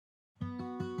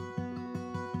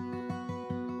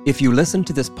If you listen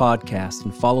to this podcast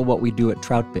and follow what we do at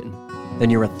Troutbitten, then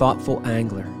you're a thoughtful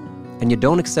angler, and you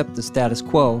don't accept the status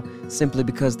quo simply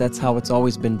because that's how it's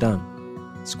always been done.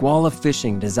 Squala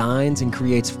Fishing designs and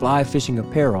creates fly fishing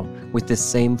apparel with this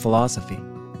same philosophy.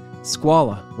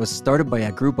 Squala was started by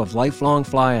a group of lifelong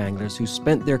fly anglers who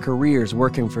spent their careers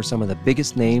working for some of the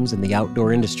biggest names in the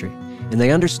outdoor industry, and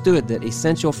they understood that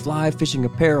essential fly fishing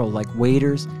apparel like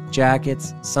waders,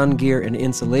 jackets, sun gear, and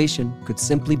insulation could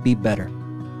simply be better.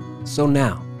 So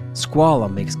now, Squala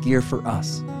makes gear for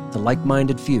us, the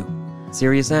like-minded few,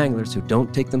 serious anglers who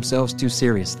don't take themselves too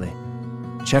seriously.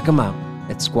 Check them out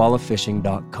at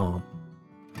squalafishing.com.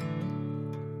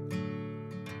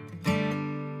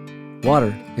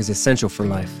 Water is essential for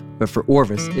life, but for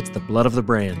Orvis, it's the blood of the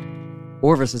brand.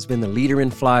 Orvis has been the leader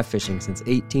in fly fishing since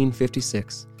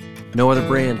 1856. No other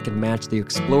brand can match the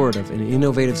explorative and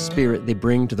innovative spirit they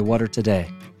bring to the water today.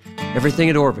 Everything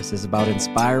at Orvis is about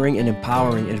inspiring and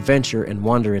empowering adventure and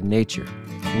wonder in nature.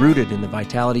 Rooted in the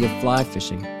vitality of fly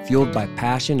fishing, fueled by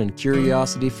passion and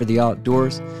curiosity for the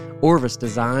outdoors, Orvis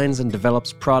designs and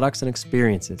develops products and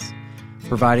experiences,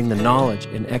 providing the knowledge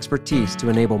and expertise to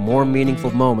enable more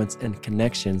meaningful moments and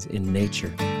connections in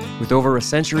nature. With over a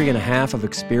century and a half of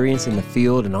experience in the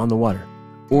field and on the water,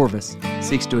 Orvis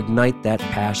seeks to ignite that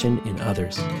passion in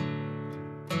others.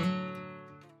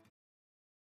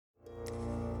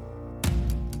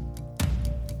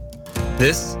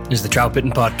 This is the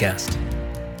Troutbitten Podcast.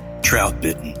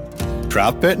 Troutbitten.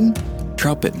 Troutbitten?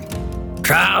 Troutbitten.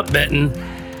 Troutbitten.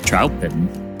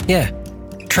 Troutbitten? Yeah,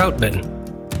 Troutbitten.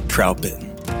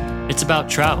 Troutbitten. It's about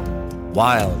trout.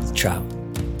 Wild trout.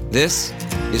 This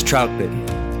is Troutbitten.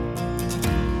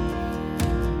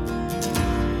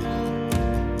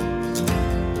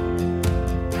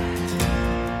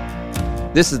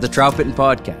 This is the Troutbitten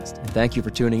Podcast, and thank you for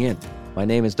tuning in. My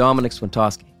name is Dominic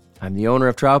Swintoski. I'm the owner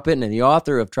of Troutbitten and the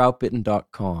author of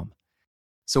Troutbitten.com.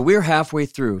 So we're halfway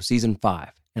through Season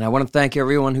 5, and I want to thank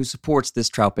everyone who supports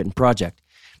this Troutbitten project.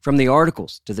 From the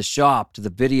articles, to the shop, to the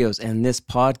videos, and this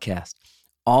podcast,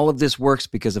 all of this works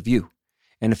because of you.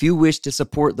 And if you wish to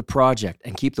support the project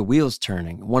and keep the wheels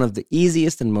turning, one of the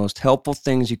easiest and most helpful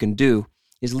things you can do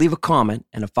is leave a comment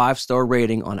and a 5-star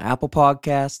rating on Apple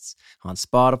Podcasts, on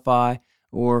Spotify,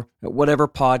 or whatever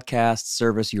podcast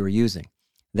service you are using.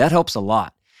 That helps a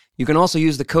lot. You can also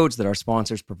use the codes that our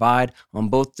sponsors provide on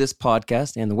both this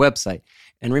podcast and the website.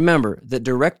 And remember that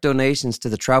direct donations to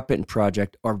the Troutbitten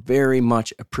Project are very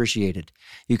much appreciated.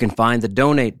 You can find the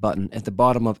donate button at the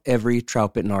bottom of every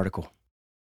Troutbitten article.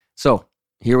 So,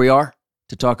 here we are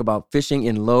to talk about fishing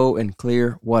in low and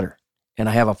clear water. And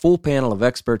I have a full panel of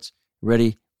experts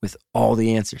ready with all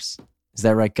the answers. Is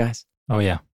that right, guys? Oh,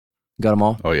 yeah. Got them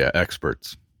all? Oh, yeah,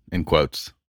 experts, in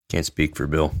quotes. Can't speak for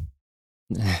Bill.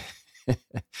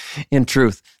 In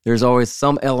truth, there's always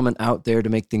some element out there to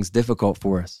make things difficult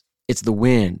for us. It's the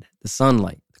wind, the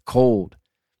sunlight, the cold,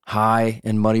 high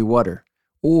and muddy water,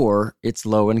 or it's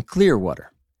low and clear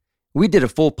water. We did a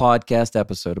full podcast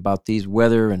episode about these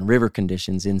weather and river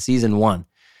conditions in Season 1.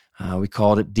 We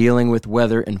called it Dealing with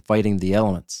Weather and Fighting the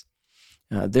Elements.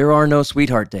 There are no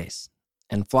sweetheart days,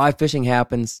 and fly fishing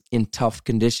happens in tough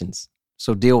conditions,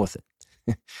 so deal with it.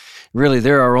 Really,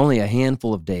 there are only a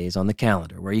handful of days on the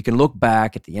calendar where you can look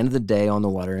back at the end of the day on the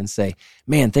water and say,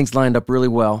 man, things lined up really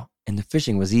well and the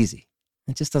fishing was easy.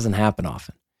 It just doesn't happen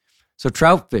often. So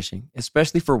trout fishing,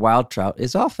 especially for wild trout,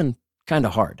 is often kind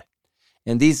of hard.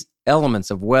 And these elements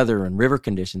of weather and river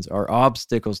conditions are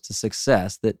obstacles to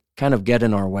success that kind of get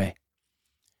in our way.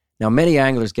 Now, many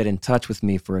anglers get in touch with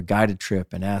me for a guided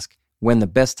trip and ask when the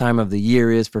best time of the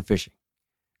year is for fishing.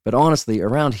 But honestly,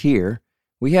 around here,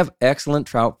 we have excellent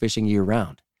trout fishing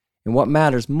year-round, and what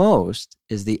matters most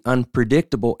is the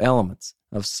unpredictable elements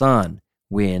of sun,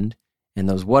 wind, and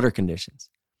those water conditions.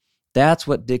 That's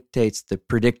what dictates the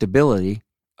predictability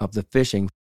of the fishing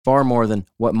far more than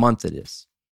what month it is.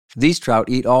 These trout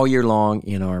eat all year long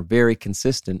in our very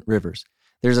consistent rivers.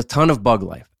 There's a ton of bug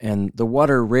life, and the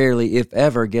water rarely, if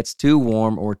ever, gets too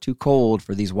warm or too cold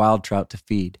for these wild trout to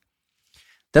feed.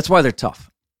 That's why they're tough,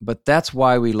 but that's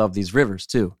why we love these rivers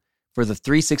too. For the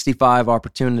 365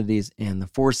 opportunities and the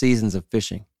 4 seasons of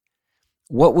fishing.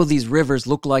 What will these rivers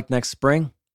look like next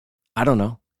spring? I don't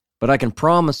know, but I can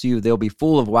promise you they'll be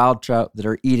full of wild trout that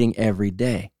are eating every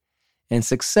day. And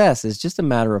success is just a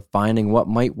matter of finding what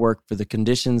might work for the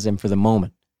conditions and for the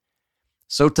moment.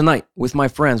 So tonight, with my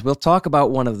friends, we'll talk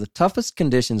about one of the toughest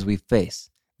conditions we face.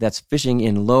 That's fishing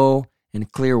in low and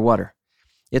clear water.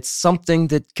 It's something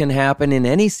that can happen in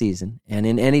any season and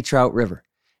in any trout river.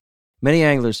 Many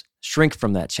anglers shrink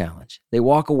from that challenge. They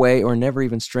walk away or never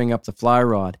even string up the fly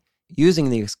rod, using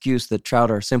the excuse that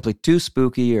trout are simply too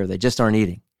spooky or they just aren't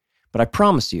eating. But I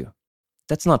promise you,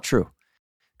 that's not true.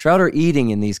 Trout are eating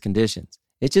in these conditions.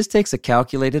 It just takes a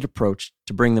calculated approach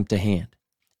to bring them to hand.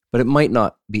 But it might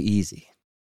not be easy.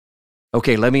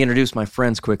 Okay, let me introduce my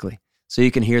friends quickly so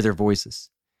you can hear their voices.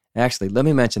 Actually, let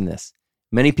me mention this.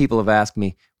 Many people have asked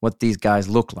me what these guys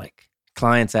look like.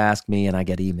 Clients ask me and I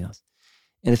get emails.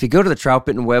 And if you go to the Trout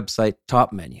Bitten website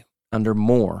top menu, under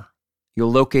More,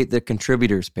 you'll locate the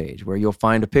contributors page where you'll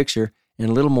find a picture and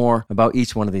a little more about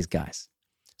each one of these guys.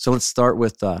 So let's start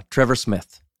with Trevor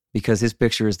Smith, because his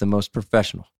picture is the most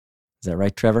professional. Is that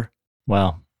right, Trevor?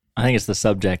 Well, I think it's the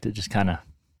subject. It just kind of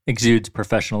exudes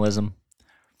professionalism.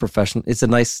 Professional. It's a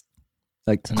nice,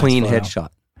 It's a clean nice photo. headshot.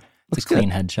 It's a clean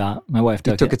headshot. My wife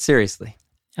You took it seriously.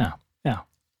 Yeah.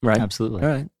 Right? Absolutely. All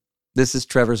right. This is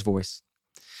Trevor's voice.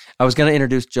 I was going to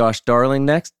introduce Josh Darling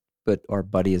next, but our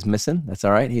buddy is missing. That's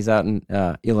all right. He's out in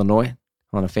Illinois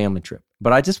on a family trip.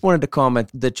 But I just wanted to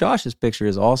comment that Josh's picture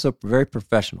is also very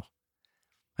professional.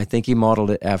 I think he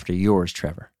modeled it after yours,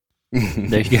 Trevor.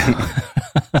 There you go.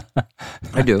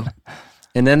 I do.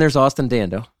 And then there's Austin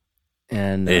Dando.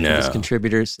 And Hey, now.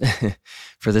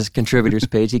 for this contributors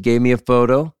page, he gave me a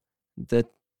photo that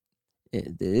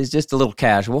is just a little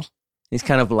casual. He's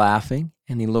kind of laughing,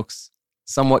 and he looks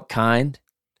somewhat kind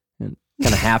and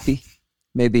kind of happy,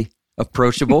 maybe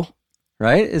approachable,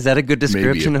 right? Is that a good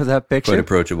description of that picture? Quite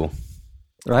approachable.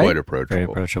 Right? Quite approachable. Very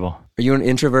approachable. Are you an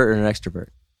introvert or an extrovert,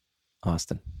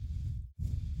 Austin?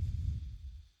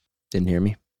 Didn't hear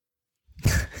me?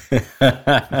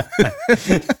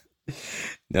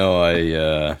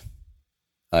 No,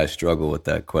 I struggle with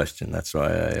that question. That's why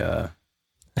I.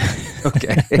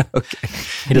 Okay.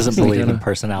 He doesn't believe in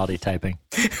personality typing.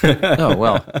 Oh,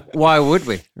 well, why would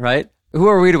we, right? Who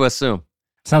are we to assume?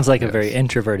 Sounds like a very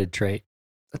introverted trait.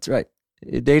 That's right.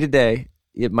 Day to day,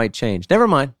 it might change. Never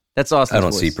mind. That's Austin's I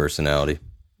don't voice. see personality.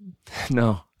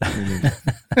 No. And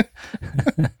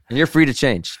you're free to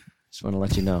change. Just want to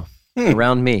let you know.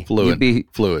 Around me. Fluid. You be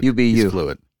Fluid. You be He's you.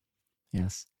 fluid.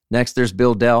 Yes. Next, there's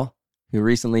Bill Dell, who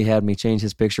recently had me change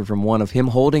his picture from one of him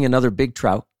holding another big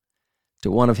trout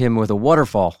to one of him with a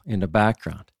waterfall in the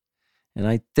background. And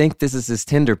I think this is his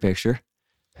Tinder picture.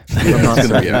 I'm not It's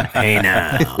gonna be certain. Hey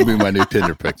now. It'll be my new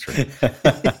Tinder picture.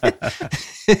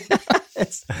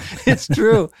 it's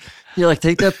true. You're like,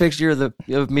 take that picture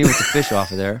of me with the fish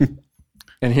off of there.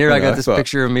 And here I got this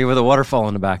picture of me with a waterfall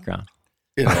in the background.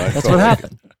 You know, That's what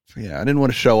happened. Yeah, I didn't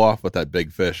want to show off with that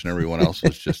big fish, and everyone else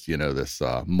was just, this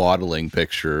modeling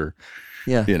picture.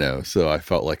 Yeah. So I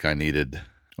felt like I needed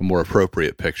a more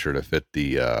appropriate picture to fit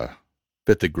the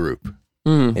group.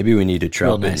 Mm. Maybe we need a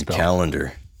Trout Real nice, Bitten Bill.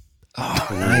 calendar. Oh,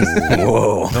 nice.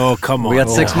 Whoa. Oh, come on. We got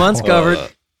 6 months covered.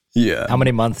 Yeah. How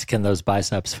many months can those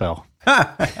biceps fill? That's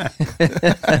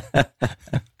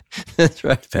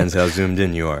right. Depends how zoomed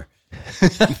in you are.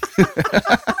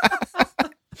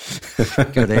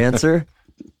 Good answer.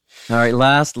 All right,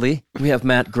 lastly, we have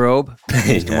Matt Grobe,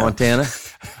 Mr. Yeah. Montana.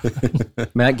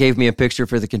 Matt gave me a picture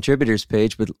for the contributors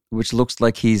page, which looks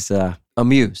like he's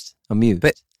amused.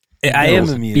 But I am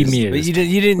amused. Bemused. But you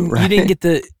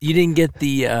didn't get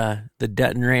the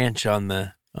Dutton Ranch on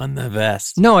the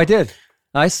vest. No, I did.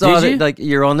 I saw Did that you? like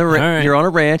you're on the All right. you're on a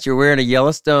ranch. You're wearing a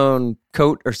Yellowstone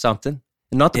coat or something,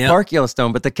 and not the Yep. Park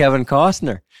Yellowstone, but the Kevin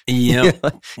Costner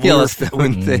Yep.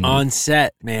 Yellowstone thing. On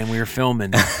set, man. We were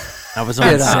filming. I was on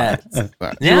Get set.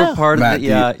 You were part Matt, of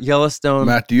the Yellowstone.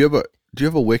 Matt, do you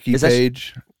have a wiki Is that-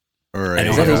 page or I a,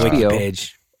 don't that have a wiki HBO?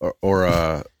 page. or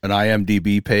an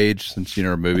IMDb page since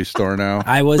you're a movie star now?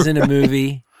 I was in a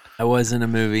movie.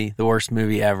 The worst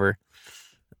movie ever.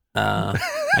 I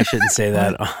shouldn't say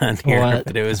that on here, What?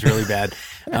 but it was really bad.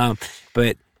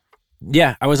 But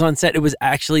yeah, I was on set. It was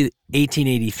actually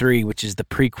 1883, which is the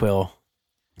prequel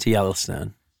to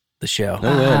Yellowstone, the show.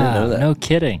 No way, I didn't know that. No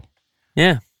kidding.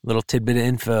 Yeah, little tidbit of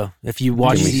info. If you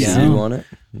watch Can we see season you on it?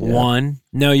 Yeah. 1,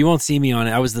 no, you won't see me on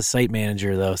it. I was the site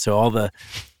manager though, so all the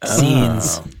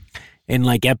scenes in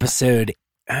like episode.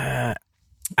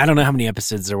 I don't know how many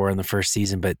episodes there were in the first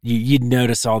season, but you'd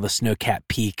notice all the snow-capped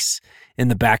peaks in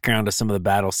the background of some of the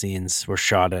battle scenes were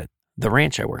shot at the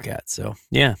ranch I work at. So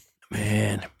yeah,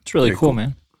 Man, It's really Very cool, cool.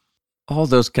 man. all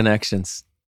those connections.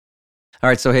 All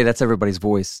right, so hey, that's everybody's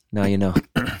voice. Now you know,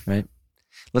 right?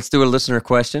 Let's do a listener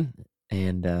question.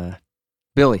 And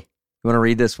Billy, you want to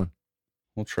read this one?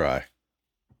 We'll try.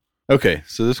 Okay,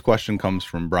 so this question comes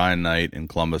from Brian Knight in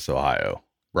Columbus, Ohio.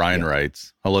 Brian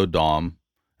writes, "Hello, Dom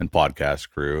and podcast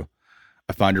crew.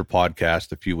 I found your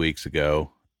podcast a few weeks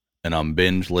ago, and I'm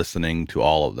binge listening to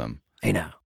all of them. Hey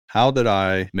now. How did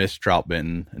I miss Trout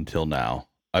Bitten until now?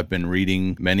 I've been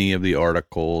reading many of the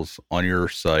articles on your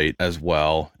site as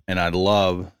well, and I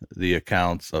love the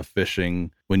accounts of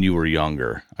fishing when you were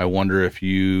younger. I wonder if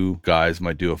you guys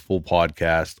might do a full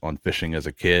podcast on fishing as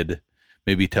a kid,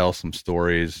 maybe tell some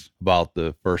stories about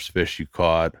the first fish you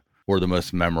caught or the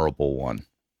most memorable one.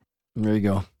 There you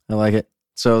go. I like it.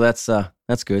 So that's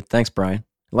good. Thanks, Brian.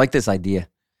 I like this idea.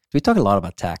 We talk a lot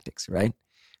about tactics, right?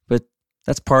 But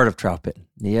that's part of trout pitting.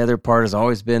 The other part has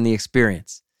always been the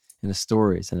experience and the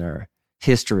stories and our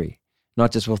history,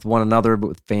 not just with one another, but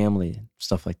with family and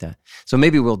stuff like that. So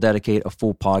maybe we'll dedicate a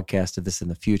full podcast to this in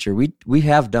the future. We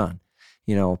have done,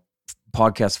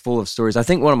 podcasts full of stories. I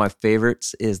think one of my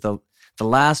favorites is the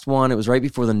last one. It was right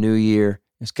before the new year,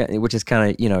 which is kind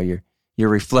of, your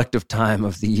reflective time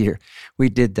of the year. We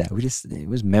did that. It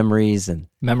was memories and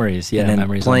memories on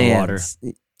the water.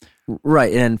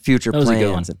 Right, and future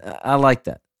plans. And I like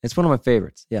that. It's one of my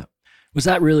favorites. Yeah. Was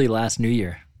that really last New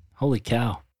Year? Holy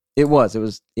cow. It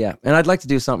was, yeah. And I'd like to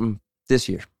do something this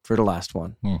year for the last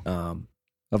one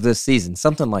of this season,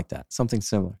 something like that, something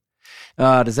similar.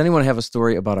 Does anyone have a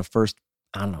story about a first,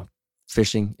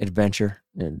 fishing adventure?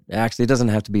 And actually, it doesn't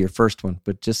have to be your first one,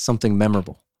 but just something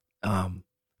memorable.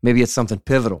 Maybe it's something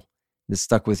pivotal that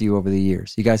stuck with you over the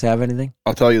years. You guys have anything?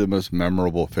 I'll tell you the most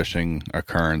memorable fishing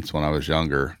occurrence when I was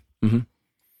younger. Mm-hmm.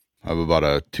 I have about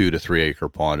a 2 to 3 acre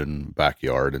pond in the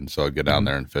backyard, and so I'd get down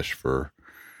there and fish for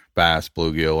bass,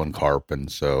 bluegill, and carp.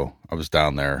 And so I was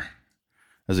down there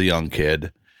as a young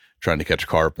kid trying to catch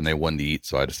carp, and they wouldn't eat,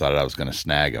 so I decided I was going to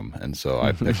snag them. And so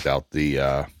I picked out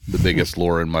the biggest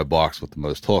lure in my box with the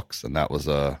most hooks, and that was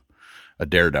a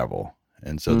Daredevil.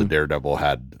 And so the Daredevil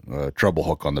had a treble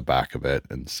hook on the back of it.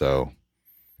 And so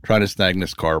trying to snag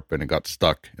this carp, and it got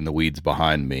stuck in the weeds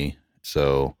behind me.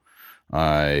 So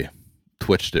I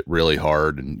twitched it really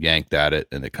hard and yanked at it,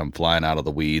 and it come flying out of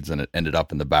the weeds, and it ended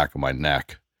up in the back of my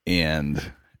neck. And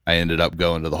I ended up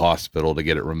going to the hospital to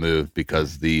get it removed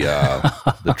because the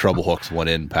treble hooks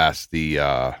went in past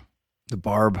the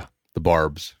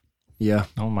barbs. Yeah.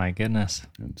 Oh my goodness.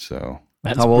 And so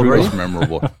That's how old were you? Most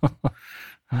memorable.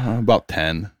 About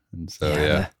 10. And so,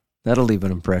 yeah. That'll leave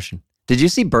an impression. Did you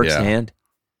see Burke's hand?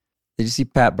 Did you see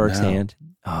Pat Burke's No. hand?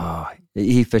 Oh,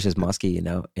 he fishes muskie,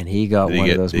 and he got one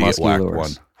of those muskie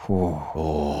lures.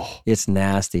 Oh, it's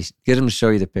nasty. Get him to show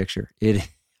you the picture.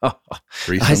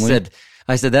 Recently?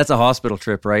 I said, that's a hospital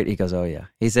trip, right? He goes, oh yeah.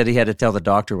 He said he had to tell the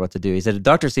doctor what to do. He said the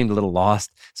doctor seemed a little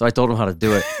lost, so I told him how to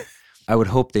do it. I would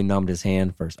hope they numbed his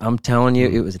hand first. I'm telling you,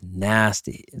 it was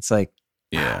nasty. It's like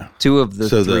 2 of the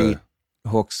 3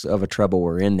 hooks of a treble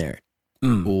were in there.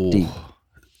 Deep.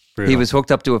 Brutal. He was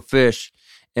hooked up to a fish,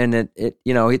 and it's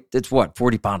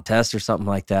 40-pound test or something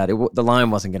like that. The line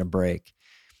wasn't going to break.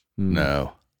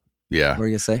 No. Yeah. What were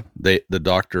you say? The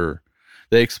doctor,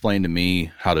 they explained to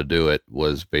me how to do it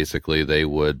was basically they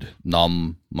would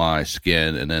numb my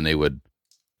skin, and then they would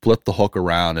flip the hook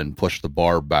around and push the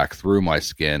barb back through my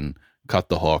skin, cut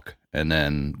the hook, and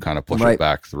then kind of push it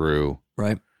back through.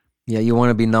 Right. Yeah, you want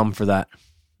to be numb for that.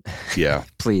 Yeah.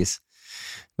 Please.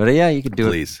 But yeah, you could do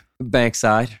Please. it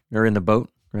bankside or in the boat,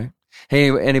 right? Hey,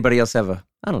 anybody else have a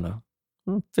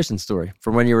fishing story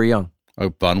from when you were young? A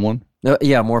fun one?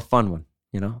 Yeah, more fun one,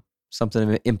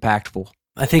 something impactful.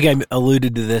 I think I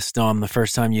alluded to this, Dom, the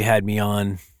first time you had me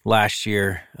on last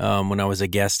year when I was a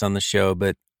guest on the show.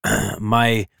 But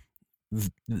my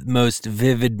most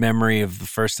vivid memory of the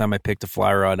first time I picked a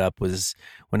fly rod up was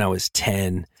when I was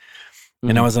 10.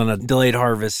 And I was on a delayed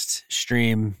harvest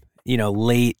stream,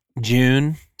 late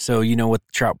June. So you know what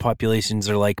trout populations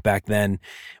are like back then.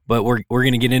 But we're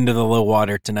going to get into the low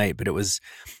water tonight. But it was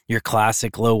your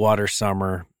classic low water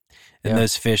summer. And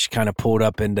those fish kind of pulled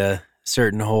up into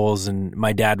certain holes. And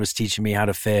my dad was teaching me how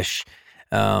to fish.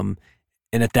 And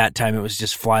at that time, it was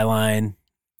just fly line,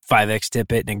 5X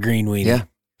tippet, and a green weenie.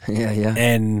 Yeah.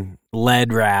 And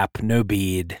lead wrap, no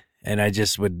bead. And I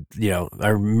just would, I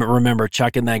remember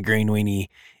chucking that green weenie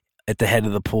at the head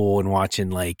of the pool and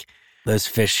watching like those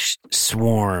fish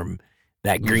swarm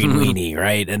that green weenie,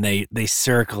 right? And they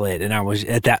circle it. And I was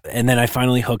at that. And then I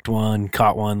finally hooked one,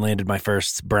 caught one, landed my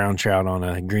first brown trout on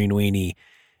a green weenie.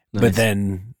 Nice. But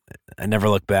then I never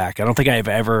looked back. I don't think I've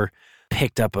ever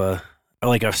picked up a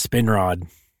spin rod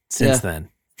since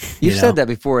then. You've said that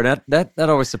before. And that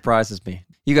always surprises me.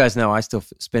 You guys know I still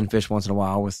spin fish once in a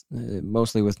while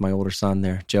mostly with my older son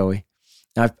there, Joey.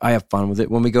 I have fun with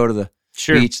it. When we go to the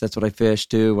beach, that's what I fish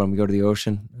too. When we go to the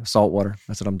ocean, saltwater,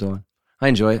 that's what I'm doing. I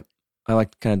enjoy it. I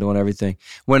like kind of doing everything.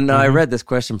 When I read this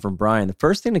question from Brian, the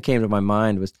first thing that came to my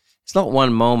mind was, it's not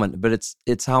one moment, but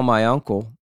it's how my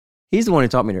uncle, he's the one who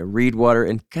taught me to read water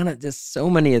and kind of just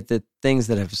so many of the things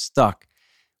that have stuck.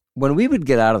 When we would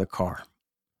get out of the car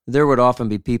there would often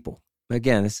be people.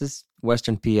 Again, this is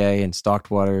Western PA and stocked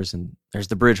waters, and there's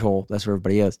the bridge hole. That's where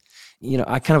everybody is.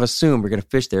 I kind of assumed we're going to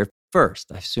fish there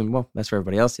first. I assumed, well, that's where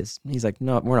everybody else is. And he's like,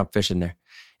 no, we're not fishing there.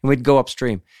 And we'd go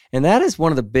upstream. And that is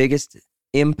one of the biggest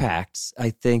impacts,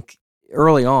 I think,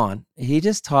 early on. He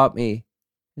just taught me,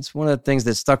 it's one of the things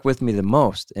that stuck with me the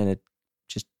most. And it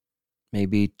just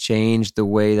maybe changed the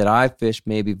way that I fish,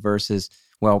 maybe versus,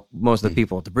 well, most of the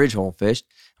people at the bridge hole fished.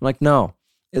 I'm like, no,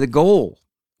 the goal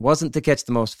wasn't to catch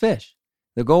the most fish.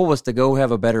 The goal was to go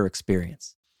have a better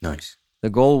experience. Nice. The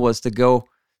goal was to go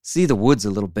see the woods a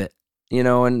little bit,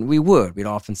 and we'd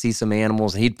often see some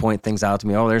animals, and he'd point things out to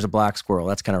me. Oh, there's a black squirrel.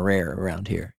 That's kind of rare around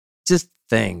here. Just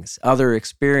things, other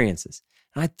experiences.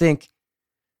 And I think,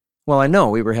 well, I know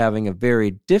we were having a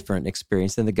very different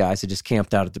experience than the guys who just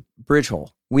camped out at the bridge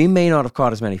hole. We may not have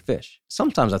caught as many fish.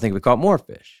 Sometimes I think we caught more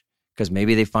fish because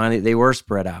maybe they were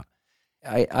spread out.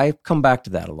 I come back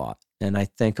to that a lot. And I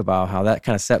think about how that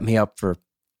kind of set me up for,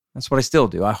 that's what I still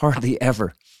do. I hardly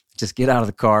ever just get out of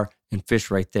the car and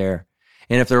fish right there.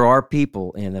 And if there are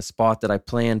people in a spot that I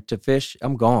plan to fish,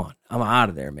 I'm gone. I'm out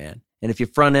of there, man. And if you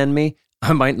front end me,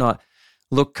 I might not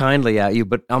look kindly at you,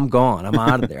 but I'm gone. I'm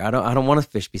out of there. I don't want to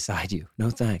fish beside you.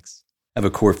 No thanks. I have a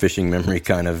core fishing memory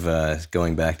kind of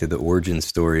going back to the origin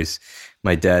stories.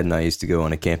 My dad and I used to go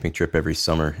on a camping trip every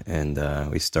summer,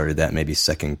 and we started that maybe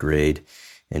second grade.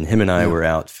 And him and I were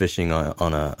out fishing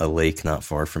on a lake not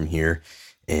far from here.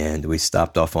 And we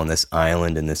stopped off on this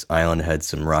island, and this island had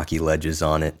some rocky ledges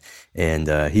on it.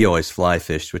 And he always fly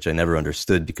fished, which I never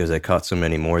understood because I caught so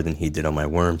many more than he did on my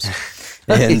worms.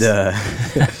 And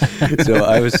so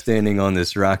I was standing on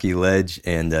this rocky ledge,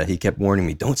 and he kept warning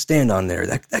me, don't stand on there.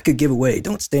 That could give away.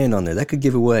 Don't stand on there. That could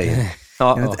give away.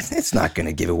 It's not going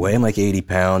to give away. I'm like 80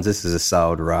 pounds. This is a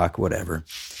solid rock, whatever.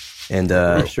 And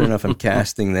sure enough, I'm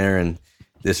casting there, and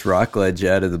this rock ledge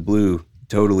out of the blue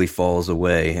totally falls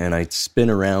away, and I spin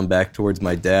around back towards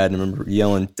my dad, and I remember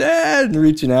yelling, "Dad!" and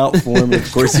reaching out for him.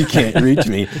 Of course, he can't reach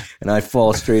me, and I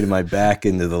fall straight on my back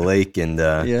into the lake, and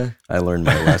I learned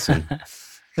my lesson.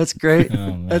 That's great.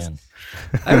 Oh, man.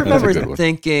 I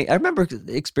remember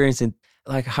experiencing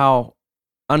like how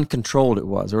uncontrolled it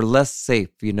was, or less safe,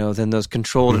 than those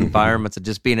controlled environments of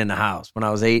just being in the house. When I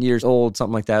was 8 years old,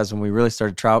 something like that is when we really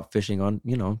started trout fishing on,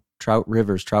 trout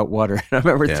rivers, trout water. And I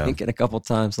remember thinking a couple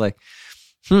times like,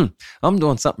 I'm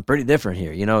doing something pretty different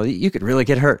here. You could really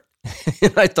get hurt.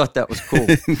 I thought that was cool.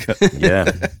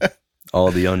 Yeah. All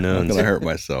the unknowns. I'm going to hurt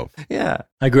myself. Yeah.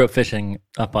 I grew up fishing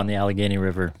up on the Allegheny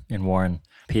River in Warren,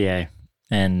 PA.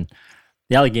 And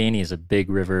the Allegheny is a big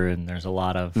river, and there's a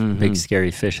lot of big, scary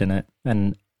fish in it.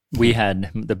 And we had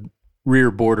the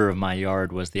rear border of my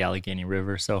yard was the Allegheny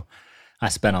River. So I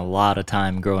spent a lot of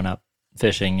time growing up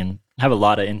fishing and have a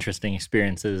lot of interesting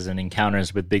experiences and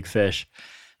encounters with big fish,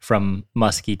 from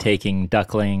muskie taking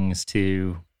ducklings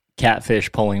to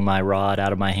catfish pulling my rod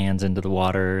out of my hands into the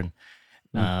water,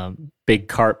 and big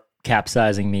carp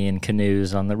capsizing me in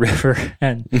canoes on the river.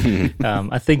 And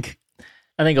I think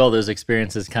all those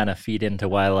experiences kind of feed into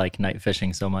why I like night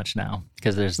fishing so much now,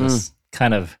 because there's this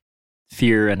kind of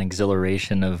fear and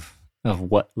exhilaration of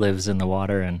what lives in the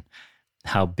water and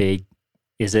how big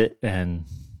is it and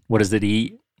what does it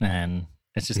eat, and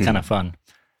it's just kind of fun.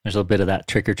 There's a little bit of that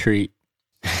trick or treat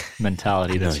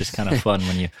mentality that's just kind of fun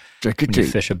when you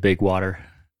fish a big water.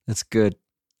 That's good.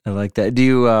 I like that. Do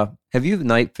you have you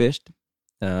night fished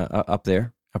up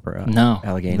there, No,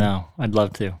 Allegheny? No, I'd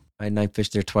love to. I night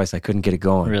fished there twice. I couldn't get it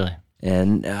going. Really?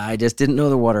 And I just didn't know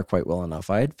the water quite well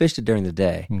enough. I had fished it during the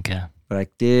day, Okay. but I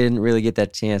didn't really get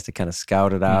that chance to kind of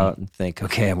scout it out and think,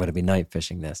 okay, I'm going to be night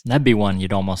fishing this. That'd be one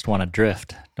you'd almost want to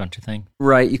drift, don't you think?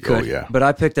 Right, you could. Oh, yeah. But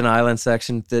I picked an island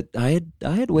section that I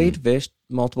had wade fished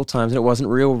multiple times, and it wasn't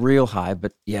real high,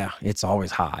 but yeah, it's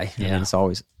always high. I Yeah. mean, it's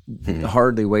always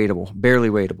hardly wadeable, barely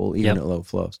wadeable, even at low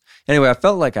flows. Anyway, I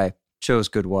felt like I chose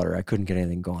good water. I couldn't get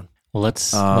anything going. Well,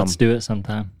 let's do it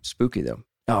sometime. Spooky though.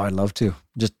 Oh, I'd love to.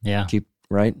 Just Yeah. keep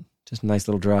right. Just a nice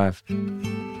little drive.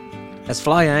 As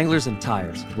fly anglers and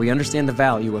tires, we understand the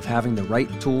value of having the right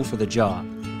tool for the job.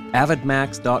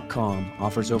 AvidMax.com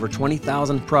offers over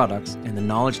 20,000 products and the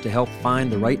knowledge to help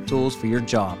find the right tools for your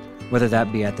job, whether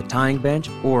that be at the tying bench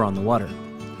or on the water.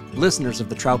 Listeners of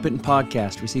the Trout Bitten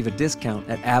Podcast receive a discount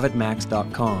at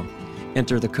AvidMax.com.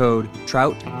 Enter the code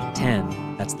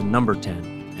TROUT10, that's the number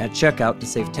 10, at checkout to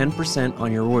save 10%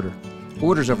 on your order.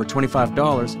 Orders over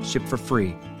 $25 ship for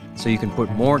free, so you can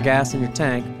put more gas in your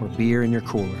tank or beer in your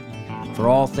cooler. For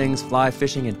all things fly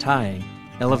fishing and tying,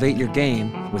 elevate your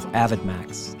game with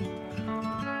AvidMax.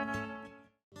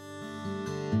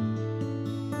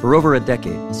 For over a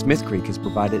decade, Smith Creek has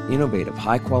provided innovative,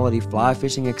 high-quality fly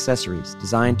fishing accessories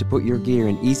designed to put your gear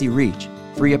in easy reach,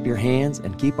 free up your hands,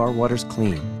 and keep our waters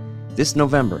clean. This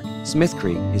November, Smith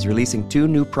Creek is releasing 2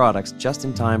 new products just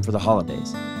in time for the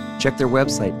holidays. Check their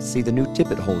website to see the new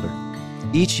tippet holder.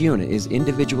 Each unit is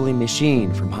individually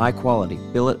machined from high-quality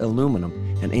billet aluminum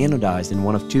and anodized in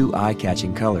one of 2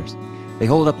 eye-catching colors. They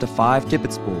hold up to 5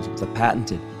 tippet spools with a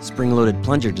patented, spring-loaded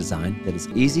plunger design that is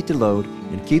easy to load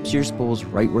and keeps your spools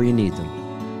right where you need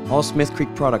them. All Smith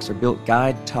Creek products are built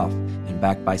guide tough and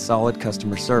backed by solid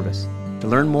customer service. To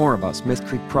learn more about Smith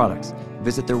Creek products,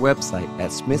 visit their website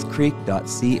at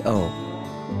smithcreek.co.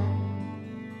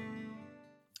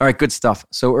 All right, good stuff.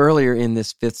 So earlier in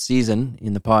this 5th season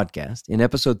in the podcast, in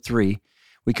episode 3,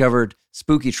 we covered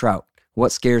spooky trout,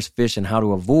 what scares fish and how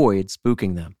to avoid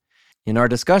spooking them. In our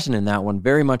discussion in that one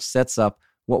very much sets up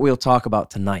what we'll talk about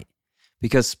tonight,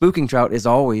 because spooking trout is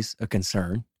always a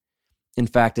concern. In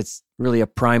fact, it's really a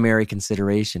primary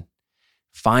consideration.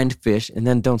 Find fish and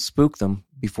then don't spook them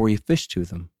before you fish to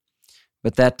them.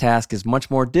 But that task is much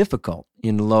more difficult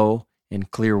in low and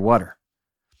clear water.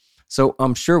 So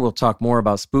I'm sure we'll talk more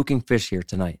about spooking fish here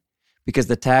tonight, because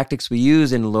the tactics we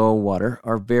use in low water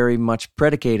are very much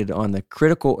predicated on the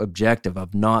critical objective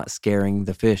of not scaring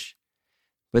the fish.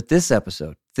 But this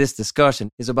episode, this discussion,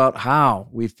 is about how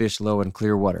we fish low and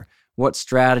clear water, what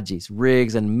strategies,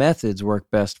 rigs, and methods work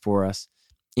best for us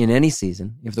in any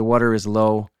season if the water is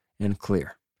low and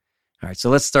clear. All right, so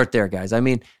let's start there, guys. I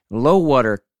mean, low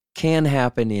water can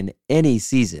happen in any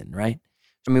season, right?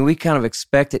 I mean, we kind of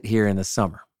expect it here in the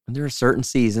summer. And there are certain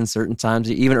seasons, certain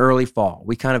times, even early fall,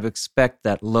 we kind of expect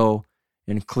that low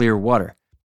and clear water.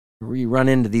 We run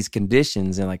into these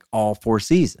conditions in like all 4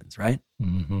 seasons, right?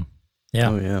 Mm-hmm. Yeah.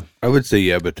 Oh, yeah. I would say,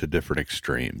 yeah, but to different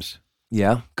extremes.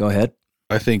 Yeah, go ahead.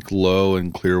 I think low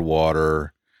and clear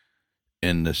water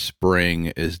in the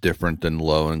spring is different than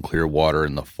low and clear water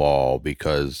in the fall,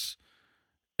 because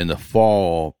in the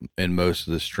fall, in most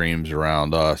of the streams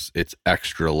around us, it's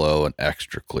extra low and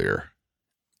extra clear.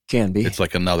 Can be. It's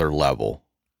like another level.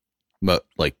 But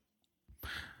like, I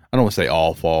don't want to say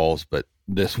all falls, but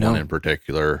this one in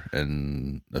particular,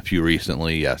 and a few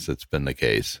recently, yes, it's been the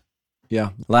case.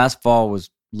 Yeah. Last fall was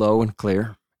low and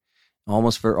clear,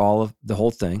 almost for all of the whole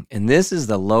thing. And this is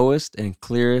the lowest and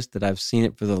clearest that I've seen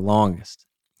it for the longest.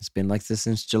 It's been like this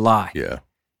since July. Yeah.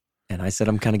 And I said,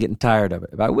 I'm kind of getting tired of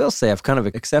it. But I will say I've kind of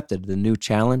accepted the new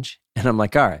challenge. And I'm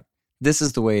like, all right, this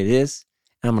is the way it is.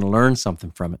 And I'm going to learn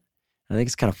something from it. I think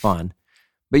it's kind of fun.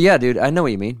 But yeah, dude, I know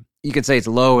what you mean. You could say it's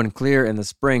low and clear in the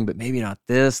spring, but maybe not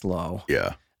this low.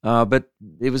 Yeah. But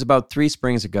it was about 3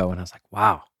 springs ago. And I was like,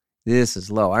 wow, this is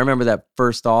low. I remember that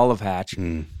first olive hatch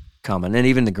coming, and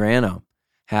even the granum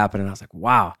happened. And I was like,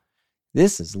 wow,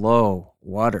 this is low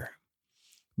water.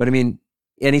 But I mean,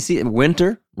 and you see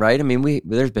winter, right? I mean,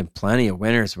 there's been plenty of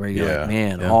winters where you're like,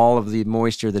 man, all of the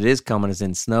moisture that is coming is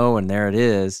in snow, and there it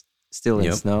is, still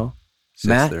in snow. Sits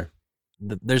Matt? there.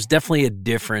 There's definitely a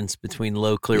difference between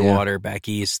low clear water back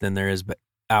east than there is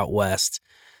out west.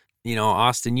 You know,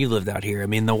 Austin, you lived out here. I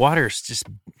mean, the water's just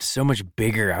so much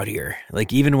bigger out here.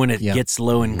 Like, even when it gets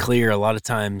low and clear, a lot of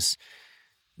times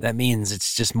that means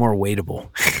it's just more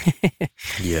waitable.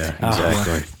 Yeah,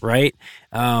 exactly. Right?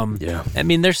 Yeah. I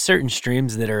mean, there's certain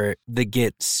streams that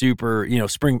get super,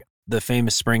 the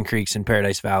famous spring creeks in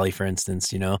Paradise Valley, for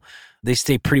instance, they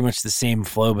stay pretty much the same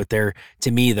flow, but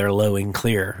to me, they're low and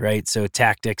clear, right? So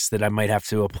tactics that I might have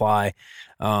to apply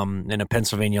in a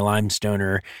Pennsylvania limestone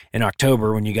or in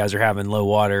October when you guys are having low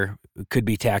water could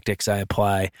be tactics I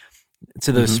apply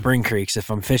to those spring creeks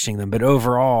if I'm fishing them. But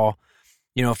overall,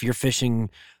 if you're fishing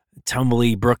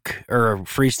Tumbly Brook or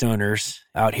Freestoners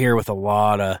out here with a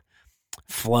lot of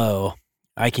flow,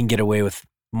 I can get away with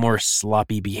more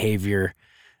sloppy behavior,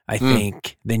 I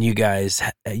think, than you guys.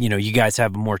 You guys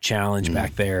have more challenge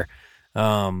back there,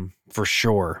 for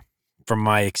sure, from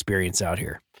my experience out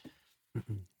here.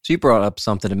 So you brought up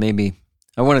something that made me,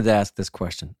 I wanted to ask this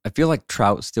question. I feel like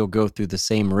trout still go through the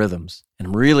same rhythms, and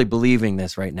I'm really believing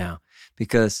this right now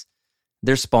because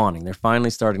they're spawning. They're finally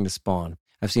starting to spawn.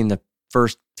 I've seen the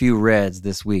first few reds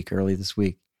early this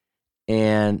week,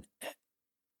 and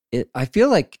I feel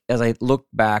like as I look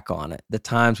back on it, the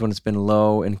times when it's been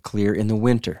low and clear in the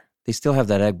winter, they still have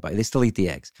that egg bite. They still eat the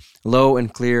eggs. Low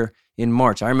and clear in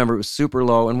March. I remember it was super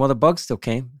low, and the bugs still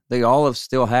came. The olives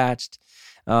still hatched,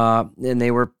 and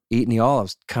they were eating the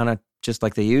olives kind of just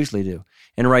like they usually do.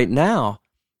 And right now,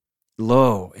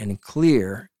 low and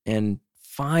clear, and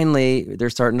finally they're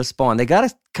starting to spawn. They got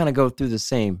to kind of go through the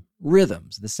same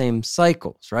rhythms, the same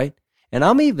cycles, right? And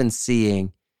I'm even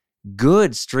seeing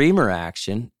good streamer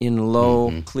action in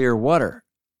low, clear water.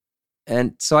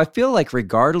 And so I feel like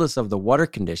regardless of the water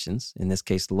conditions, in this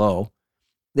case low,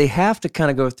 they have to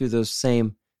kind of go through those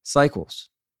same cycles.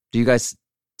 Do you guys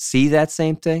see that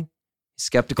same thing?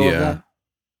 Skeptical of that?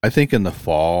 I think in the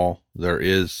fall, there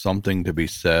is something to be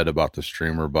said about the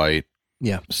streamer bite.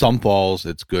 Yeah. Some falls,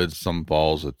 it's good. Some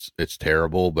falls, it's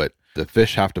terrible. But the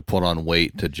fish have to put on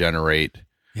weight to generate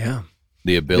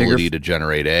the ability to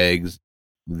generate eggs.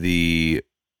 They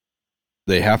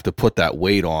have to put that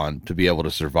weight on to be able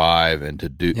to survive and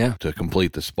to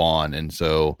complete the spawn. And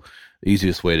so the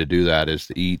easiest way to do that is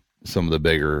to eat some of the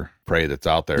bigger prey that's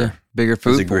out there. Yeah. Bigger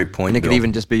food. That's a great point, And it Bill. could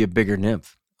even just be a bigger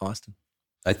nymph, Austin.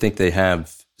 I think they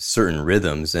have certain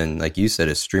rhythms. And like you said,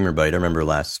 a streamer bite. I remember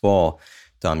last fall,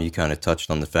 Tom, you kind of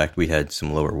touched on the fact we had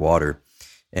some lower water.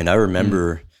 And I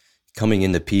remember coming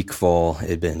into peak fall, it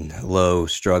had been low,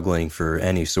 struggling for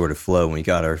any sort of flow. And we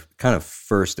got our kind of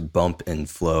first bump in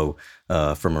flow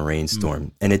from a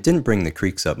rainstorm. And it didn't bring the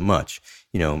creeks up much.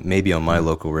 Maybe on my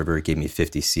local river, it gave me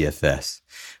 50 CFS.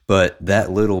 But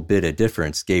that little bit of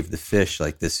difference gave the fish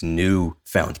like this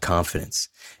newfound confidence.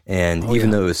 And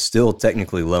even though it was still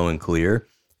technically low and clear,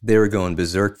 they were going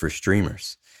berserk for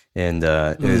streamers. And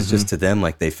it was just to them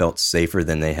like they felt safer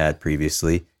than they had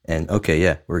previously. And we're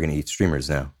going to eat streamers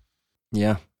now.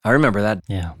 Yeah, I remember that.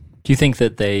 Yeah. Do you think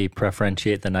that they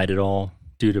preferentiate the night at all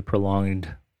due to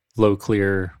prolonged low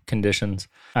clear conditions?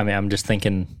 I mean, I'm just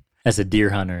thinking as a deer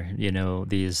hunter,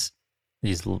 these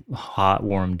hot,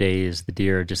 warm days, the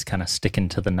deer are just kind of sticking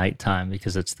to the nighttime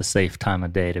because it's the safe time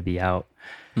of day to be out.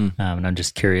 And I'm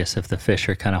just curious if the fish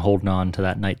are kind of holding on to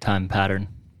that nighttime pattern.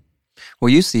 Well,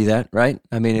 you see that, right?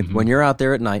 I mean, when you're out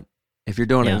there at night, if you're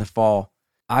doing it in the fall,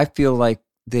 I feel like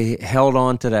they held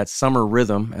on to that summer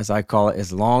rhythm, as I call it,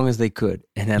 as long as they could.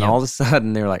 And then all of a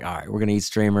sudden, they're like, all right, we're going to eat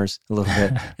streamers a little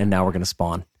bit, and now we're going to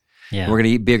spawn. Yeah. We're going to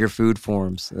eat bigger food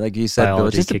forms. Like you said,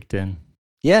 Biology Bill, kicked in.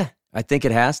 Yeah, I think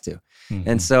it has to.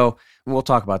 And so we'll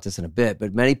talk about this in a bit,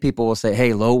 but many people will say,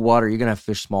 hey, low water, you're going to have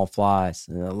fish small flies,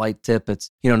 light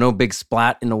tippets, no big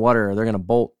splat in the water, or they're going to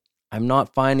bolt. I'm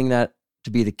not finding that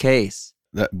to be the case.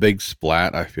 That big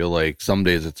splat, I feel like some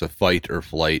days it's a fight or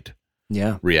flight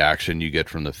reaction you get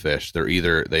from the fish. They're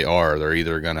either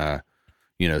going to,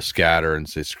 scatter and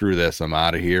say, screw this, I'm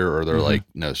out of here. Or they're like,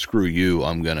 no, screw you,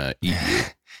 I'm going to eat you.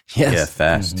 Yeah,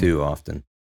 fast too often.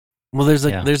 Well,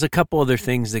 there's a couple other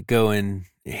things that go in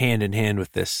hand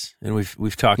with this, and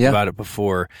we've talked about it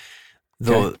before.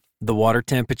 The water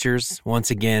temperatures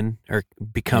once again are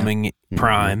becoming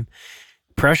prime.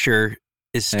 Pressure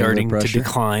is starting to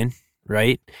decline,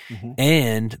 right?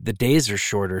 And the days are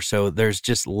shorter, so there's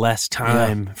just less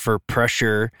time for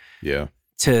pressure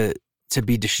to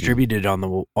be distributed on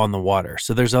the water.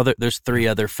 So there's three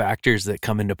other factors that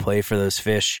come into play for those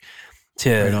fish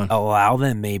to allow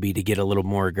them maybe to get a little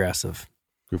more aggressive.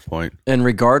 Good point. And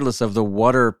regardless of the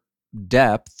water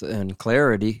depth and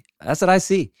clarity, that's what I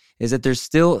see, is that they're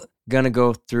still going to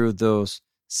go through those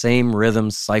same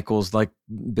rhythms, cycles. Like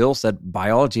Bill said,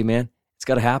 biology, man, it's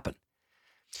got to happen.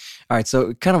 All right,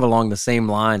 so kind of along the same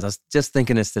lines, I was just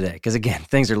thinking this today, because again,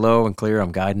 things are low and clear.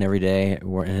 I'm guiding every day,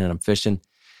 and I'm fishing.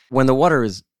 When the water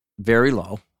is very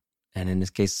low, and in this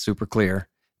case, super clear,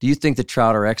 do you think the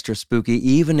trout are extra spooky,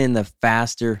 even in the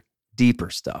faster, deeper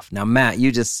stuff? Now, Matt,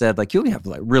 you just said like you have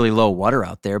like really low water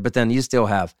out there, but then you still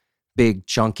have big,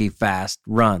 chunky, fast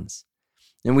runs.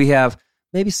 And we have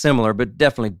maybe similar, but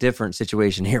definitely different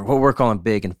situation here. What we're calling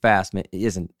big and fast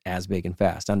isn't as big and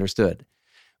fast, understood.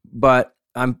 But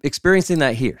I'm experiencing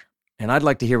that here. And I'd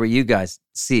like to hear what you guys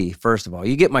see, first of all.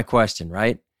 You get my question,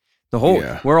 right?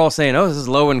 We're all saying, oh, this is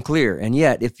low and clear. And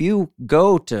yet, if you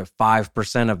go to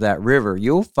 5% of that river,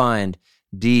 you'll find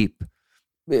deep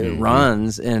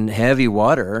runs and heavy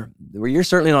water where you're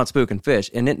certainly not spooking fish.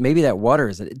 And maybe that water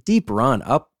is a deep run,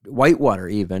 up white water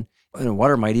even. And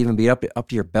water might even be up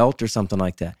to your belt or something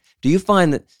like that. Do you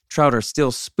find that trout are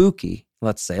still spooky,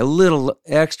 let's say, a little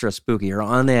extra spooky or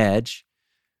on edge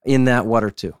in that water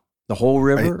too? The whole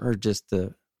river or just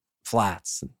the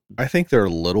flats? I think they're a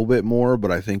little bit more,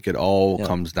 but I think it all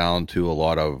comes down to a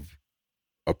lot of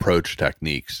approach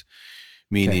techniques.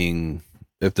 Meaning,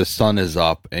 if the sun is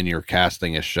up and you're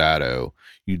casting a shadow,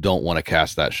 you don't want to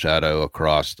cast that shadow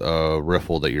across a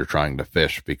riffle that you're trying to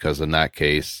fish, because in that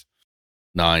case,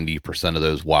 90% of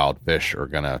those wild fish are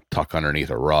going to tuck underneath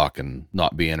a rock and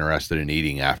not be interested in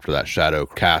eating after that shadow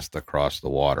cast across the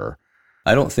water.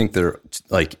 I don't think they're,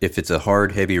 like, if it's a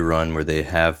hard, heavy run where they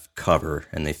have cover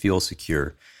and they feel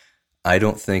secure, I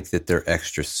don't think that they're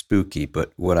extra spooky.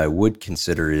 But what I would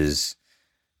consider is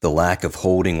the lack of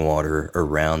holding water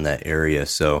around that area.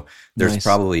 So there's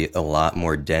probably a lot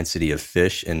more density of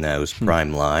fish in those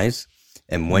prime lies.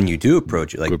 And when you do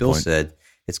approach it, like Bill said,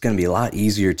 it's going to be a lot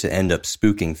easier to end up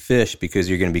spooking fish because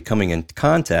you're going to be coming in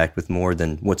contact with more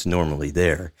than what's normally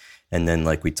there. And then,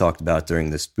 like we talked about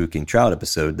during the spooking trout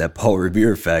episode, that Paul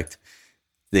Revere effect,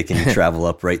 they can travel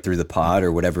up right through the pod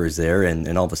or whatever is there,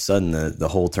 and all of a sudden the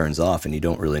hole turns off, and you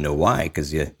don't really know why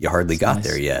because you hardly got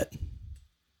there yet.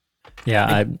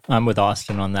 Yeah, I'm with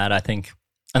Austin on that. I think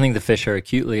the fish are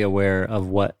acutely aware of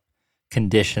what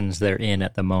conditions they're in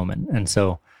at the moment, and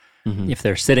so if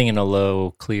they're sitting in a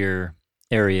low, clear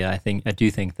area, I do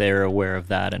think they're aware of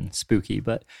that and spooky.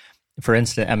 But for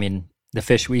instance, I mean, the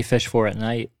fish we fish for at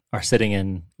night are sitting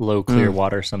in low, clear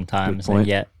water sometimes, and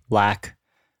yet lack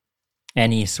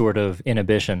any sort of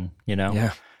inhibition,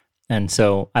 Yeah. And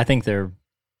so I think they're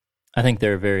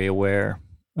very aware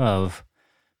of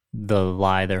the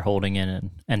lie they're holding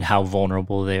in and how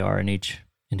vulnerable they are in each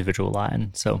individual lie.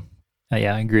 And so,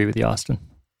 yeah, I agree with you, Austin.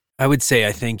 I would say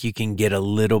I think you can get a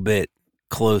little bit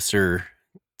closer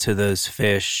to those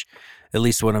fish, at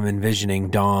least what I'm envisioning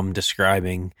Dom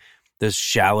describing, those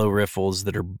shallow riffles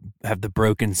that have the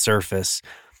broken surface.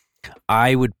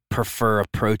 I would prefer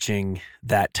approaching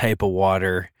that type of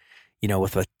water,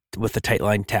 with a tight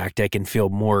line tactic, and feel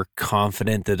more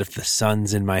confident that if the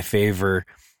sun's in my favor,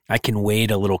 I can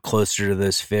wade a little closer to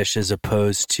those fish as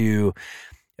opposed to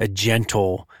a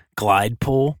gentle glide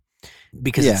pull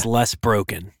because it's less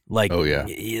broken. Like, oh yeah.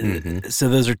 So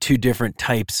those are two different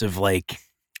types of like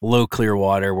low clear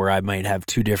water where I might have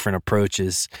two different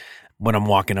approaches when I'm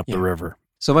walking up the river.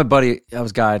 So my buddy, I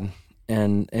was guiding,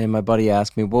 and my buddy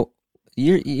asked me, well,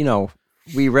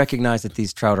 we recognize that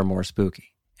these trout are more spooky.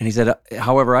 And he said,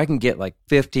 however, I can get like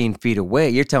 15 feet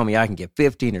away. You're telling me I can get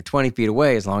 15 or 20 feet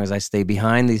away as long as I stay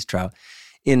behind these trout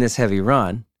in this heavy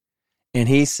run. And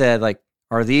he said, like,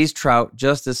 are these trout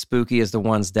just as spooky as the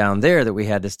ones down there that we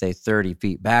had to stay 30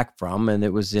 feet back from? And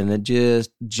it was in a just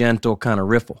gentle kind of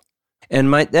riffle.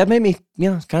 And that made me,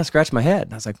 kind of scratch my head.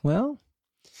 And I was like, well,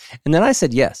 and then I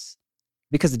said yes,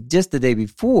 because just the day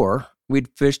before, we'd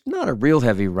fished not a real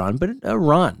heavy run, but a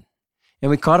run. And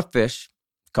we caught a fish,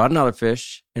 caught another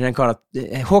fish, and then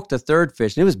hooked a third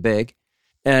fish. And it was big.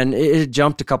 And it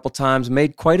jumped a couple times,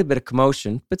 made quite a bit of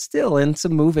commotion, but still in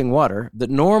some moving water that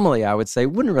normally I would say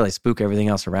wouldn't really spook everything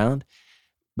else around.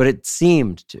 But it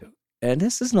seemed to. And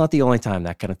this is not the only time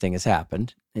that kind of thing has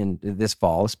happened, in this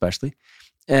fall especially.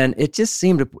 And it just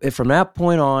seemed to, from that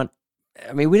point on,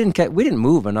 I mean, we didn't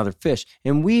move another fish,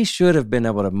 and we should have been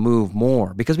able to move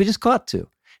more because we just caught two.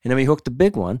 And then we hooked a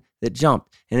big one that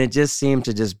jumped, and it just seemed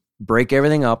to just break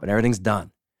everything up, and everything's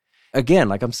done. Again,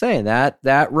 like I'm saying,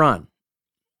 that run,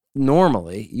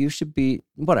 normally you should be,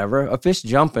 whatever, a fish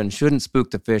jumping shouldn't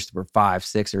spook the fish that were 5,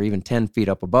 6, or even 10 feet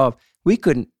up above. We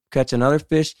couldn't catch another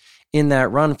fish in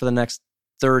that run for the next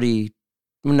 30,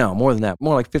 no, more than that,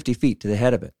 more like 50 feet to the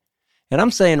head of it. And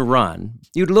I'm saying run.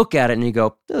 You'd look at it and you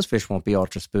go, those fish won't be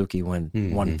ultra spooky when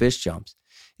one fish jumps.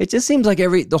 It just seems like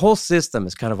the whole system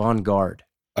is kind of on guard.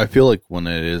 I feel like when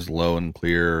it is low and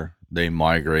clear, they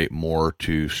migrate more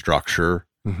to structure,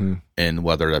 and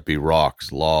whether that be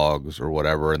rocks, logs, or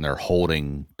whatever, and they're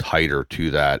holding tighter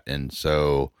to that. And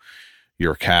so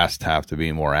your casts have to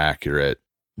be more accurate.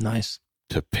 Nice.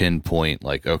 To pinpoint,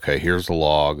 like, okay, here's a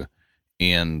log.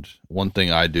 And one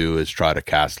thing I do is try to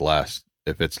cast less.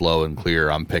 If it's low and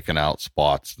clear, I'm picking out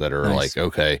spots that are like,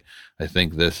 okay, I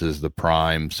think this is the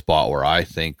prime spot where I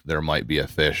think there might be a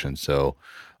fish. And so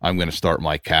I'm going to start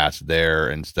my cast there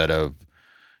instead of,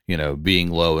 being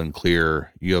low and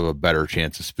clear. You have a better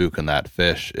chance of spooking that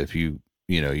fish if you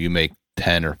make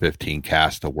 10 or 15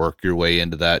 casts to work your way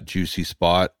into that juicy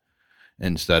spot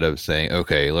instead of saying,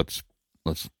 okay, let's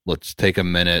take a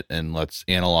minute and let's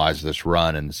analyze this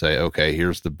run and say, okay,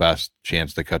 here's the best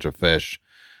chance to catch a fish,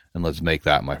 and let's make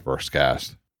that my first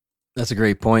cast. That's a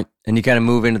great point. And you kind of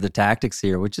move into the tactics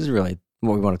here, which is really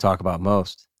what we want to talk about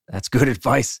most. That's good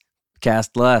advice.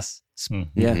 Cast less.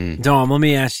 Yeah. Dom, let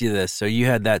me ask you this. So you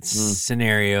had that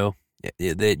scenario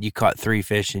that you caught 3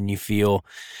 fish and you feel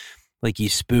like you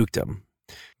spooked them.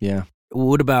 Yeah.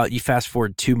 What about you fast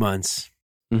forward 2 months?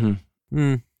 3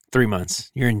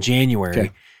 months. You're in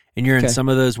January and you're in some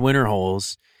of those winter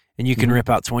holes and you can rip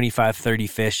out 25, 30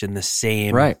 fish in the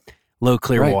same low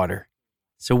clear water.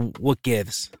 So what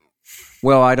gives?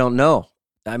 Well, I don't know.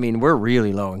 I mean, we're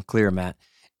really low and clear, Matt.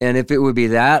 And if it would be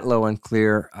that low and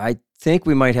clear, I think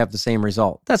we might have the same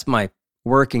result. That's my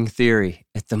working theory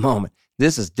at the moment.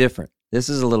 This is different. This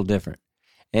is a little different.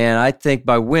 And I think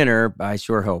by winter, I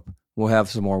sure hope, we'll have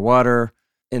some more water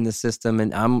in the system.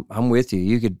 And I'm with you.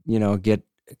 You could, get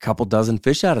a couple dozen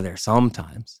fish out of there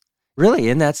sometimes. Really,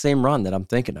 in that same run that I'm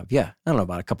thinking of. Yeah, I don't know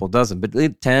about a couple dozen,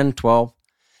 but 10, 12.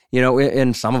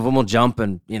 And some of them will jump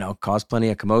and, cause plenty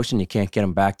of commotion. You can't get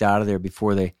them backed out of there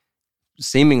before they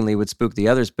seemingly would spook the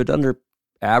others. But under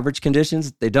average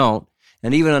conditions, they don't.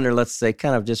 And even under, let's say,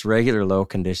 kind of just regular low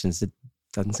conditions, it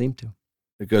doesn't seem to.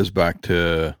 It goes back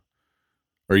to,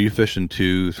 are you fishing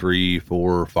 2, 3,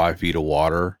 4, 5 feet of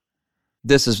water?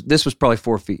 This was probably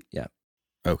 4 feet. Yeah.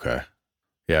 Okay.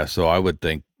 Yeah. So I would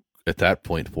think at that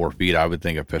point, 4 feet, I would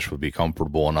think a fish would be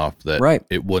comfortable enough that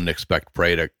it wouldn't expect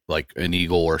prey to, like an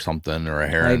eagle or something or a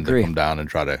heron, to come down and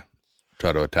try to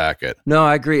attack it. No,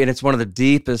 I agree. And it's one of the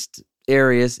deepest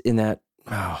areas in that.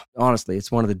 Honestly,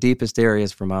 it's one of the deepest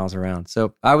areas for miles around.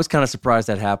 So I was kind of surprised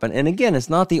that happened. And again, it's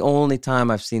not the only time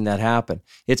I've seen that happen.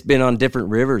 It's been on different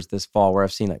rivers this fall where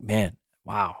I've seen like, man,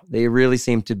 wow, they really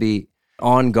seem to be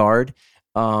on guard.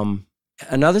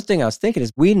 Another thing I was thinking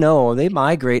is we know they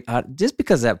migrate out just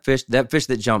because that fish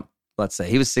that jumped, let's say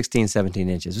he was 16, 17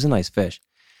 inches. It was a nice fish.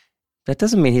 That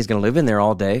doesn't mean he's going to live in there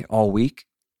all day, all week.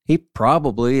 He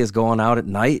probably is going out at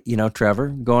night, Trevor,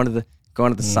 going to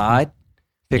the side,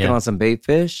 picking on some bait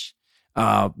fish.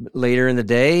 Later in the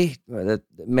day,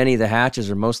 many of the hatches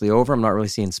are mostly over. I'm not really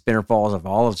seeing spinner falls of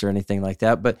olives or anything like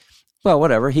that. But, well,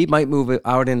 whatever. He might move it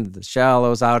out into the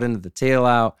shallows, out into the tail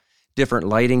out, different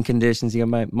lighting conditions. You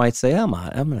might say, I'm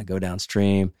going to go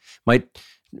downstream. Might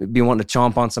be wanting to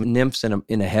chomp on some nymphs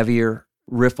in a heavier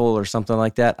riffle or something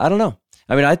like that. I don't know.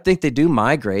 I mean, I think they do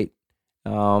migrate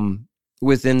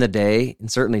within the day and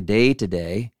certainly day to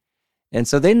day. And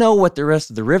so they know what the rest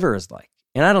of the river is like.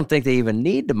 And I don't think they even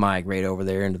need to migrate over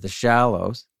there into the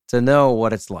shallows to know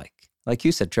what it's like. Like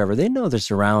you said, Trevor, they know their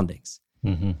surroundings.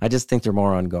 Mm-hmm. I just think they're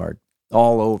more on guard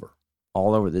all over.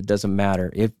 It doesn't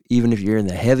matter. Even if you're in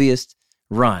the heaviest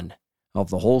run of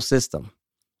the whole system,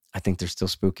 I think they're still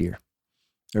spookier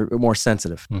or more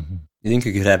sensitive. Mm-hmm. You think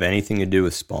it could have anything to do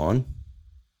with spawn?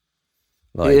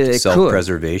 Like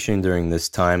self-preservation during this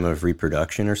time of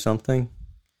reproduction or something?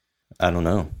 I don't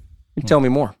know. You tell me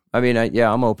more. I mean,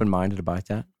 I'm open-minded about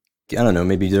that. I don't know.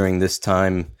 Maybe during this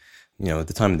time, at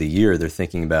the time of the year, they're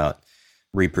thinking about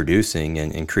reproducing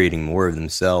and creating more of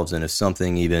themselves. And if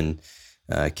something even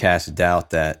casts doubt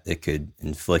that it could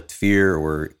inflict fear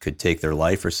or could take their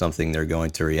life or something, they're going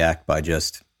to react by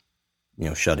just,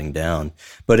 shutting down.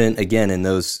 But in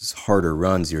those harder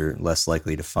runs, you're less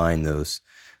likely to find those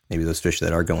fish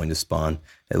that are going to spawn,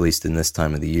 at least in this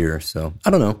time of the year. So I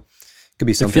don't know. Could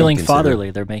be something. They're feeling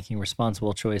fatherly. They're making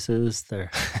responsible choices.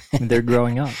 They're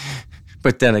growing up.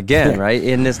 But then again, right,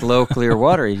 in this low, clear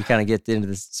water, you kind of get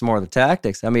into some more of the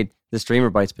tactics. I mean, the streamer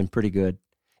bite's been pretty good,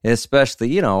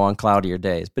 especially, on cloudier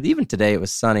days. But even today, it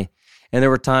was sunny. And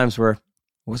there were times where it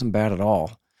wasn't bad at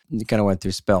all. You kind of went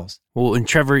through spells. Well, and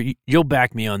Trevor, you'll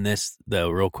back me on this, though,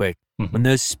 real quick. Mm-hmm. When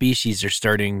those species are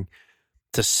starting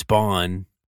to spawn,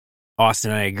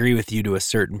 Austin, I agree with you to a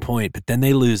certain point, but then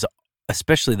they lose,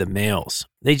 especially the males,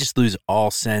 they just lose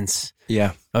all sense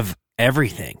of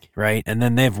everything, right? And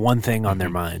then they have one thing on their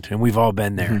mind, and we've all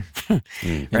been there.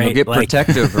 Mm-hmm. Right? You get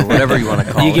protective or whatever you want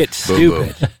to call it. You get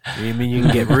stupid. I mean, you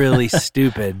can get really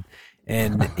stupid,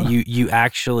 and you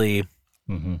actually,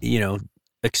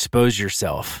 expose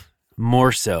yourself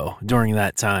more so during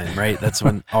that time, right? That's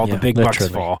when all the big bucks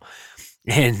fall.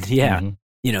 And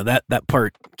that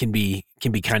part can be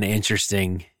kind of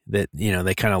interesting that,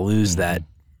 they kind of lose that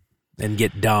and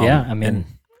get dumb. Yeah, I mean,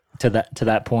 to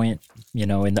that point,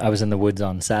 I was in the woods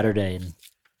on Saturday and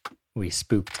we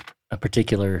spooked a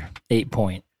particular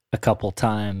 8-point a couple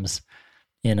times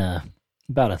in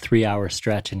about a 3-hour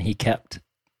stretch, and he kept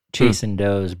chasing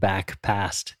does back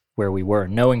past where we were,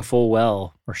 knowing full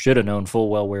well, or should have known full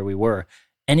well where we were.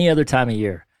 Any other time of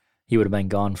year, he would have been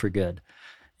gone for good.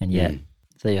 And yet,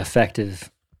 the effect of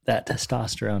that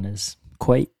testosterone is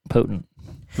quite potent.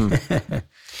 I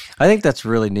think that's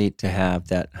really neat to have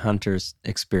that hunter's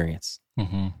experience.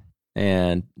 Mm-hmm.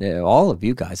 And all of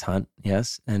you guys hunt,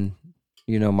 yes, and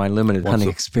my limited hunting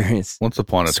experience. Once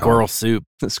upon a time. Squirrel soup.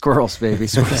 The squirrels, baby.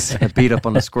 I beat up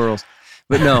on the squirrels.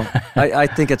 But no, I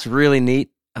think it's really neat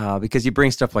because you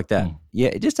bring stuff like that.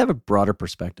 Yeah, just have a broader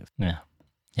perspective.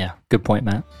 Yeah. Good point,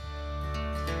 Matt.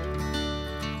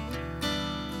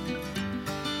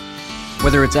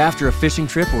 Whether it's after a fishing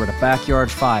trip or at a backyard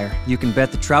fire, you can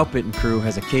bet the Trout Bitten crew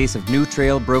has a case of New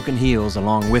Trail Broken Heels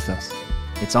along with us.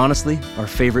 It's honestly our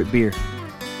favorite beer.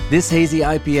 This hazy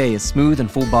IPA is smooth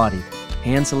and full-bodied.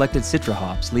 Hand-selected Citra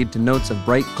hops lead to notes of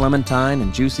bright clementine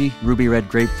and juicy ruby red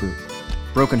grapefruit.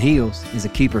 Broken Heels is a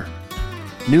keeper.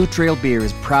 New Trail beer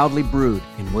is proudly brewed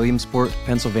in Williamsport,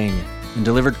 Pennsylvania, and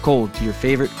delivered cold to your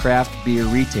favorite craft beer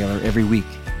retailer every week.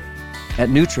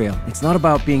 At New Trail, it's not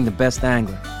about being the best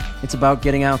angler. It's about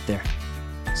getting out there.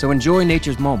 So enjoy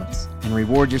nature's moments and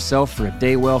reward yourself for a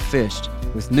day well fished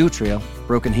with New Trail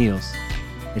Broken Heels.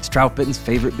 It's Trout Bitten's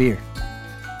favorite beer.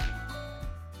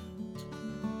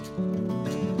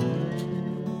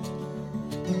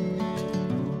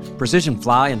 Precision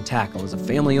Fly and Tackle is a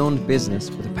family-owned business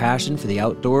with a passion for the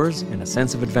outdoors and a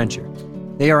sense of adventure.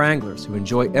 They are anglers who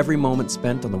enjoy every moment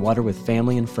spent on the water with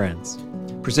family and friends.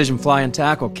 Precision Fly and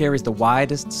Tackle carries the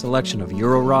widest selection of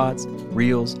Euro rods,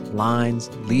 reels, lines,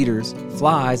 leaders,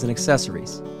 flies, and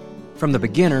accessories. From the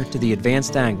beginner to the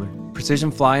advanced angler,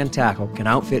 Precision Fly and Tackle can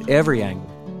outfit every angler,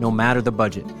 no matter the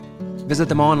budget. Visit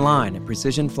them online at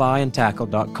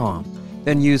precisionflyandtackle.com.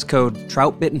 Then use code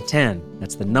TROUTBITTEN10,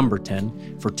 that's the number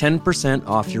 10, for 10%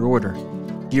 off your order.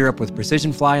 Gear up with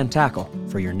Precision Fly and Tackle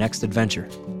for your next adventure.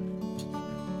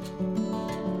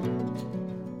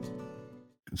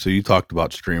 So you talked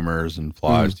about streamers and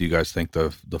flies. Do you guys think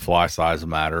the fly size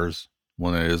matters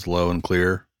when it is low and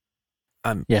clear?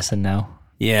 Yes and no.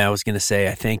 Yeah, I was going to say,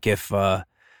 I think if, I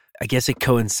guess it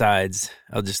coincides.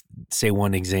 I'll just say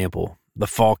one example. The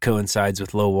fall coincides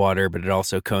with low water, but it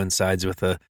also coincides with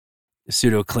a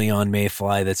pseudocleon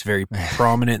mayfly that's very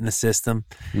prominent in the system.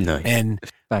 Nice. And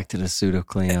Back to the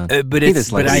pseudocleon. but He it's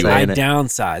just but likes I saying it.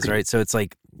 downsize, right? So it's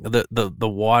like the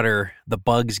water, the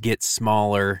bugs get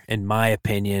smaller, in my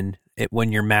opinion,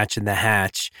 when you're matching the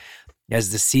hatch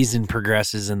as the season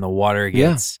progresses and the water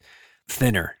gets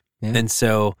thinner. Yeah. And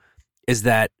so is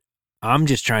that I'm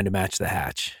just trying to match the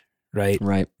hatch, right?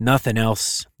 Right. Nothing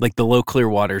else. Like the low clear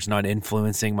water is not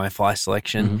influencing my fly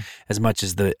selection as much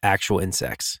as the actual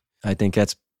insects. I think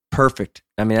that's perfect.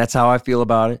 I mean, that's how I feel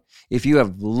about it. If you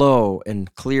have low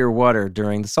and clear water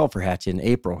during the sulfur hatch in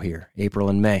April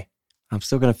and May, I'm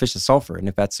still going to fish the sulfur. And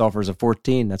if that sulfur is a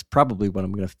 14, that's probably what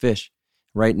I'm going to fish.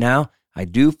 Right now, I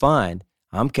do find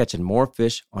I'm catching more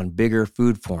fish on bigger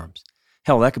food forms.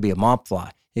 Hell, that could be a mop fly.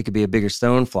 It could be a bigger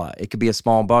stone fly. It could be a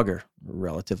small bugger,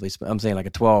 relatively. I'm saying like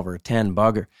a 12 or a 10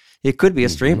 bugger. It could be a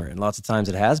streamer, and lots of times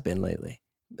it has been lately.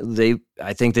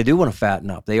 I think they do want to fatten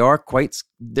up. They are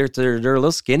they're a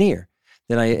little skinnier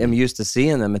than I am used to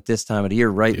seeing them at this time of the year,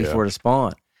 right before the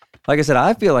spawn. Like I said,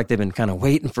 I feel like they've been kind of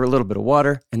waiting for a little bit of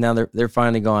water, and now they're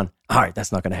finally gone. All right,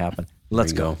 that's not going to happen.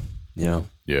 Let's go. Yeah.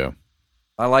 Yeah.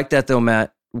 I like that though,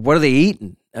 Matt. What are they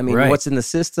eating? I mean, what's in the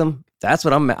system? That's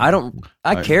what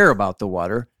I care about the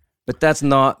water, but that's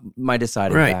not my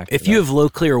deciding factor. If you have low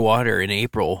clear water in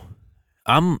April,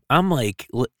 I'm like,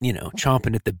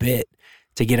 chomping at the bit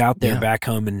to get out there back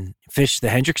home and fish the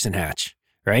Hendrickson hatch,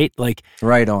 right? Like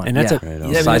right on. And that's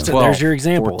Size 12, there's your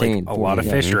example. 14, like a lot of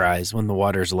fish rise when the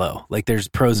water's low. Like there's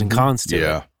pros and cons to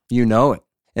it. You know it.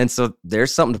 And so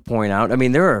there's something to point out. I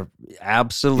mean, there are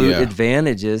absolute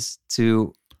advantages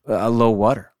to low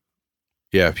water.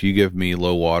 Yeah, if you give me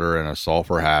low water and a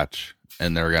sulfur hatch,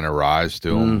 and they're going to rise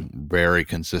to them very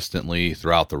consistently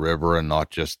throughout the river and not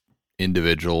just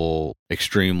individual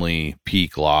extremely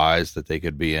peak lies that they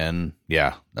could be in.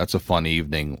 Yeah, that's a fun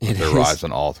evening if they're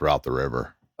rising all throughout the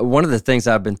river. One of the things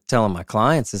I've been telling my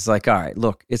clients is like, all right,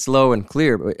 look, it's low and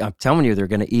clear, but I'm telling you they're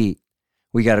going to eat.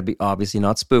 We got to be obviously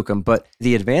not spook them. But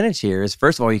the advantage here is,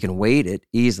 first of all, you can weight it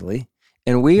easily.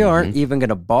 And we aren't even going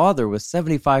to bother with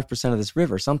 75% of this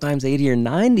river, sometimes 80 or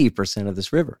 90% of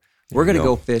this river. We're going to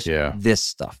go fish this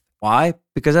stuff. Why?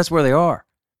 Because that's where they are.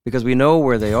 Because we know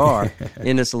where they are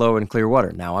in this low and clear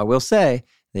water. Now, I will say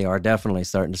they are definitely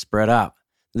starting to spread out.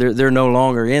 They're no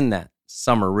longer in that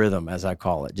summer rhythm, as I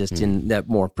call it, just in that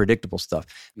more predictable stuff.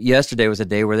 Yesterday was a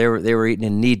day where they were eating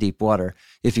in knee-deep water,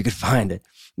 if you could find it,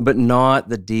 but not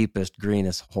the deepest,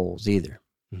 greenest holes either.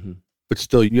 But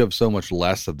still, you have so much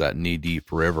less of that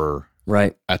knee-deep river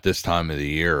at this time of the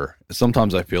year.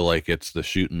 Sometimes I feel like it's the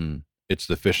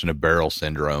fish in a barrel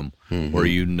syndrome, where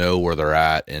you know where they're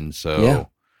at, and so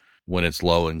when it's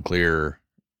low and clear,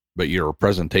 but your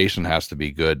presentation has to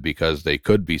be good because they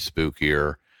could be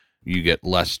spookier. You get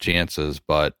less chances,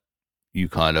 but you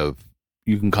can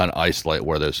kind of isolate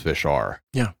where those fish are.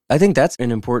 Yeah. I think that's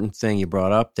an important thing you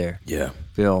brought up there. Yeah.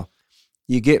 Phil,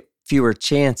 you get fewer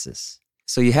chances.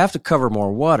 So you have to cover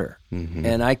more water.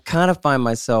 And I kind of find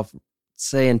myself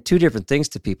saying two different things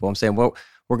to people. I'm saying, well,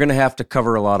 we're going to have to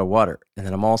cover a lot of water. And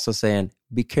then I'm also saying,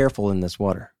 be careful in this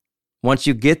water. Once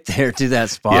you get there to that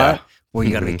spot, well,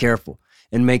 you got to be careful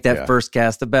and make that first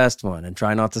cast the best one and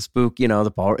try not to spook,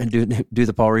 the Paul and do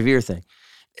the Paul Revere thing.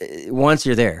 Once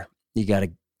you're there, you got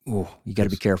to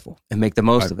be careful and make the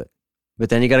most of it. But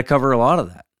then you got to cover a lot of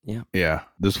that. Yeah. Yeah.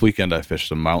 This weekend I fished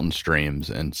some mountain streams,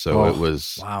 and so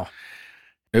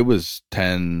it was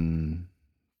 10,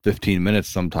 15 minutes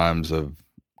sometimes of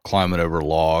climbing over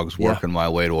logs, working my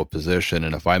way to a position.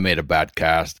 And if I made a bad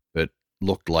cast, but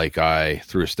looked like I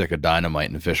threw a stick of dynamite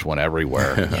and fish went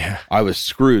everywhere. Yeah. I was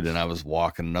screwed, and I was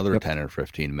walking another 10 or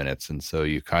 15 minutes. And so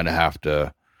you kind of have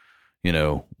to,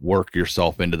 work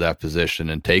yourself into that position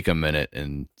and take a minute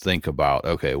and think about,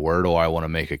 okay, where do I want to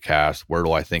make a cast? Where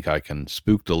do I think I can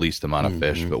spook the least amount of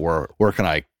fish? But where can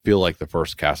I feel like the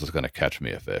first cast is going to catch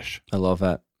me a fish? I love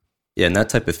that. Yeah, and that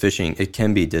type of fishing, it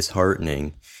can be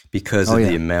disheartening because of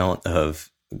the amount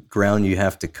of ground you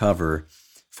have to cover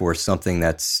for something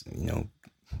that's,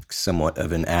 somewhat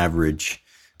of an average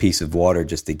piece of water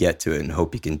just to get to it and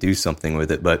hope you can do something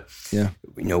with it. But,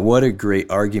 what a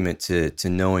great argument to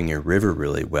knowing your river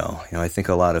really well. I think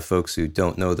a lot of folks who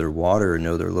don't know their water or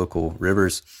know their local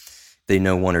rivers, they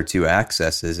know one or two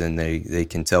accesses and they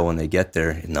can tell when they get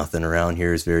there, nothing around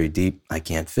here is very deep. I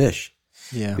can't fish.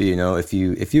 Yeah. But, if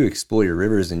you explore your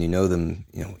rivers and you know them,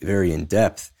 very in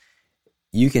depth,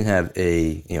 you can have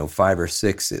 5 or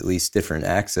 6 at least different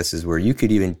accesses where you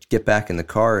could even get back in the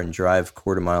car and drive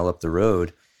quarter mile up the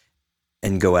road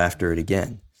and go after it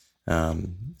again.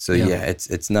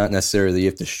 It's not necessarily you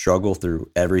have to struggle through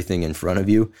everything in front of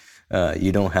you.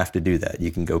 You don't have to do that.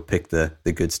 You can go pick the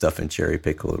good stuff and cherry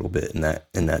pick a little bit in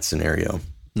that scenario.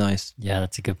 Nice. Yeah,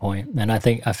 that's a good point. And I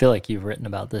feel like you've written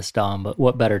about this, Dom, but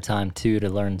what better time too to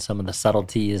learn some of the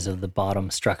subtleties of the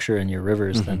bottom structure in your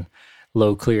rivers than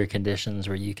low clear conditions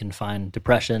where you can find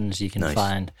depressions, you can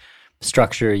find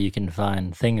structure, you can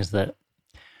find things that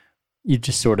you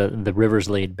just sort of, the river's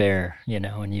laid bare,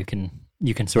 and you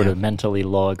can sort of mentally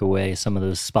log away some of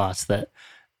those spots that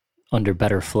under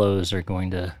better flows are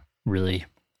going to really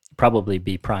probably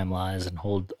be prime lies and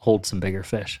hold some bigger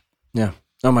fish. Yeah.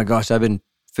 Oh my gosh, I've been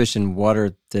fishing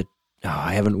water that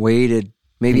I haven't waded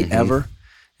maybe ever,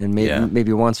 and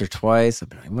maybe once or twice. I've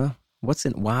been like,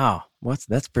 well,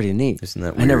 that's pretty neat. Isn't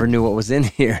that weird? I never knew what was in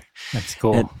here. That's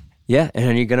cool.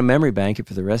 And you're going to memory bank it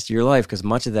for the rest of your life because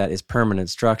much of that is permanent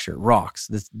structure, rocks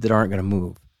that aren't going to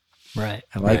move. Right.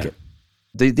 I like it.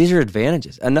 These are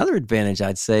advantages. Another advantage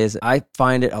I'd say is I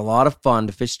find it a lot of fun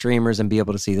to fish streamers and be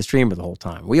able to see the streamer the whole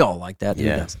time. We all like that. Who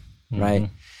doesn't? Right?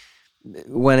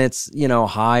 When it's,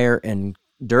 higher and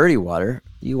dirty water,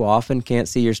 you often can't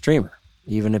see your streamer.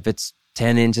 Even if it's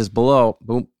 10 inches below,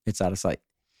 boom, it's out of sight.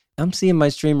 I'm seeing my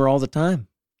streamer all the time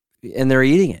and they're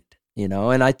eating it,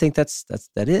 and I think that's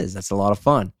a lot of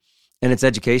fun, and it's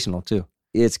educational too.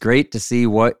 It's great to see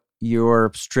what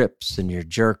your strips and your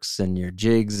jerks and your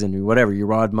jigs and whatever your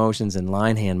rod motions and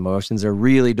line hand motions are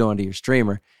really doing to your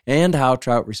streamer and how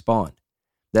trout respond.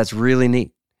 That's really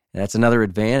neat. And that's another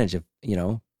advantage of,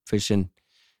 fishing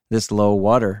this low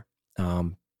water.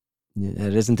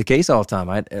 It isn't the case all the time.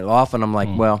 Often I'm like,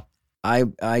 well,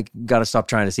 I got to stop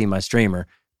trying to see my streamer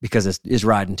because it's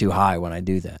riding too high when I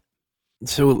do that.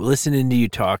 So listening to you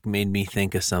talk made me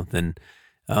think of something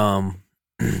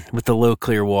with the low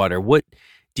clear water. What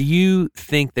do you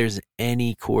think there's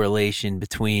any correlation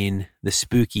between the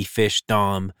spooky fish,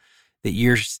 Dom, that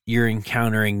you're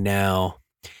encountering now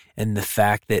and the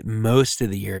fact that most of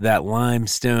the year that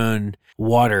limestone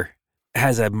water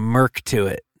has a murk to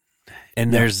it?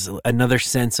 And there's another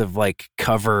sense of like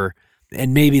cover,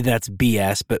 and maybe that's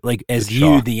BS, but like as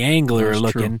you, the angler, are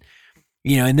looking,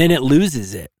 and then it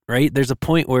loses it, right? There's a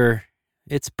point where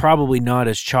it's probably not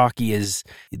as chalky as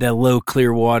the low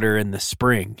clear water in the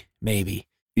spring, maybe.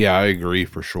 Yeah, I agree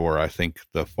for sure. I think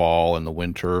the fall and the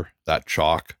winter, that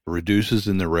chalk reduces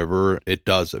in the river. It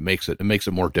does. It makes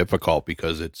it more difficult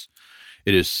because it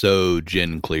is so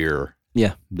gin clear.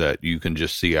 Yeah. That you can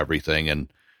just see everything,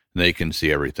 and they can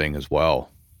see everything as well.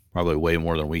 Probably way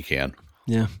more than we can.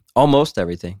 Yeah. Almost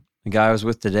everything. The guy I was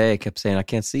with today kept saying, I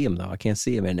can't see him though. I can't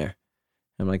see him in there.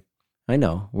 I'm like, I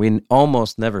know. We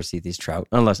almost never see these trout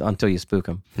until you spook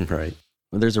them. Right.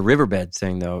 Well, there's a riverbed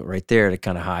thing though, right there that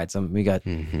kind of hides them. We got,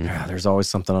 there's always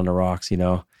something on the rocks,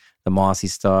 the mossy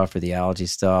stuff or the algae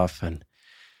stuff. And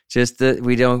just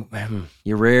that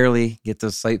you rarely get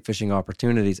those sight fishing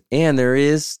opportunities. And there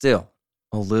is still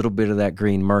a little bit of that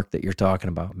green murk that you're talking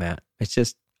about, Matt.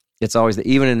 It's always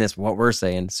even in this, what we're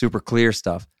saying, super clear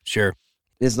stuff. Sure.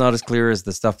 It's not as clear as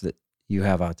the stuff that you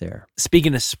have out there.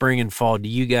 Speaking of spring and fall, do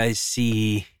you guys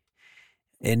see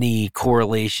any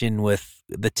correlation with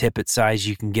the tippet size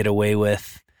you can get away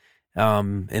with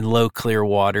in low clear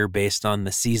water based on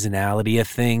the seasonality of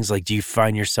things? Like, do you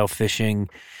find yourself fishing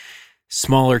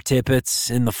smaller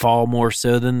tippets in the fall more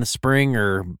so than the spring?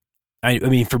 Or, I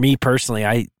mean, for me personally,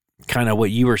 I kind of what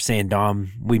you were saying,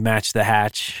 Dom, we match the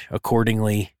hatch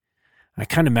accordingly. I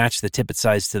kind of match the tippet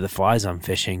size to the flies I'm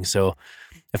fishing. So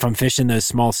if I'm fishing those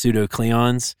small pseudo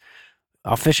Cleons,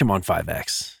 I'll fish them on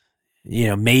 5X,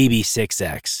 maybe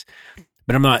 6X.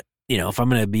 But I'm not, if I'm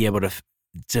going to be able to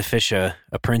to fish a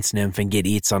Prince Nymph and get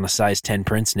eats on a size 10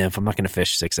 Prince Nymph, I'm not going to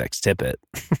fish 6X tippet.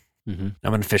 Mm-hmm.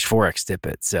 I'm going to fish 4X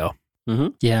tippet. So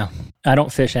yeah, I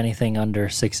don't fish anything under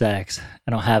 6X.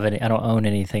 I don't own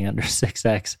anything under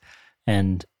 6X,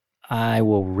 and I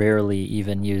will rarely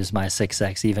even use my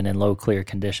 6X even in low clear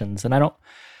conditions.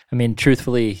 And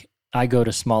truthfully, I go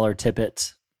to smaller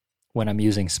tippets when I'm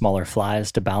using smaller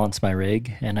flies to balance my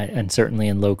rig, and certainly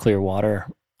in low clear water,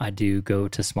 I do go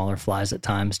to smaller flies at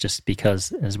times just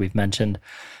because, as we've mentioned,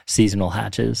 seasonal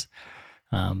hatches.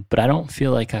 But I don't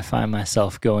feel like I find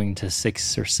myself going to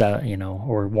 6 or 7,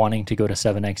 or wanting to go to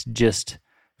 7X just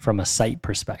from a sight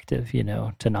perspective,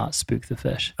 to not spook the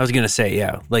fish. I was going to say,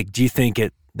 yeah. Like, do you think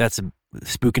that's a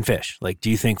spooking fish? Like, do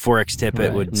you think 4X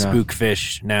tippet would spook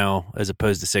fish now as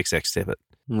opposed to 6X tippet?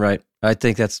 Right. I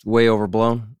think that's way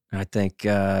overblown. I think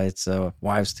it's a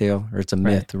wives' tale, or it's a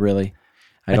myth, really.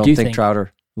 I don't think trout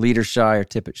are leader shy or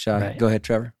tippet shy. Right. Go ahead,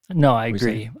 Trevor. No, I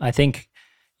agree. I think,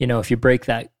 if you break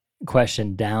that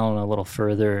question down a little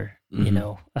further,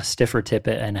 a stiffer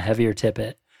tippet and a heavier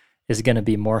tippet is going to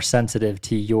be more sensitive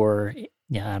to your,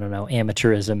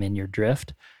 amateurism in your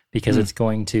drift, because it's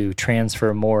going to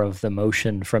transfer more of the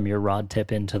motion from your rod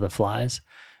tip into the flies.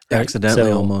 Right?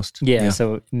 Accidentally, almost. Yeah,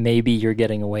 so maybe you're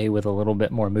getting away with a little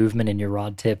bit more movement in your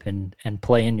rod tip and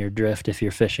play in your drift if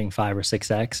you're fishing 5 or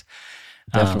 6X.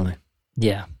 Definitely.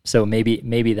 Yeah, so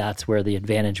maybe that's where the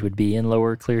advantage would be in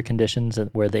lower clear conditions,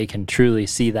 where they can truly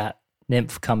see that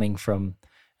nymph coming from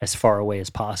as far away as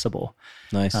possible.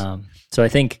 Nice. So I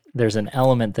think there's an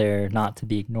element there not to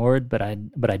be ignored, but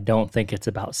I don't think it's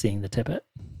about seeing the tippet.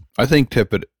 I think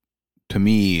tippet, to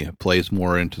me, plays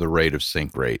more into the rate of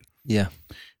sink rate. Yeah.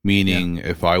 Meaning,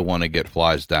 if I want to get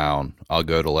flies down, I'll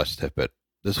go to less tippet.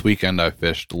 This weekend I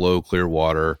fished low clear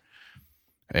water,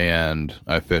 and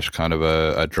I fished kind of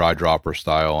a dry dropper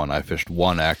style, and I fished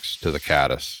 1X to the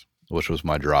caddis, which was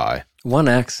my dry.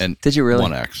 1X? And did you really?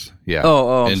 1X, yeah.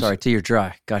 Oh, I'm sorry, to your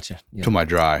dry. Gotcha. Yeah. To my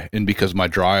dry. And because my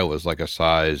dry was like a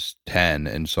size 10,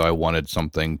 and so I wanted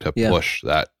something to push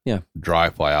that dry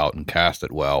fly out and cast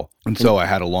it well. And so I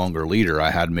had a longer leader.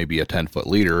 I had maybe a 10-foot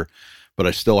leader, but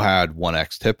I still had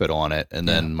 1X tippet on it, and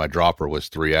then my dropper was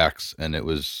 3X, and it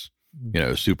was,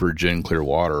 super gin clear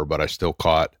water, but I still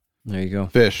caught there you go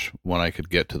fish when I could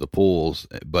get to the pools.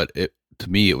 But to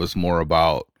me, it was more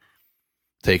about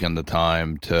taking the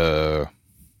time to,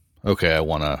 I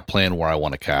want to plan where I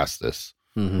want to cast this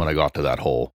when I got to that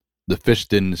hole. The fish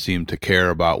didn't seem to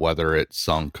care about whether it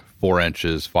sunk 4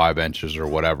 inches, 5 inches, or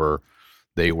whatever.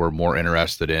 They were more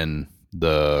interested in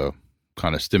the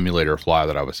kind of stimulator fly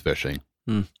that I was fishing.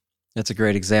 That's a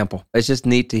great example. It's just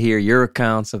neat to hear your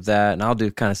accounts of that, and I'll do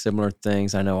kind of similar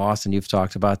things. I know, Austin, you've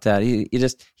talked about that. You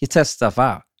test stuff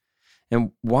out.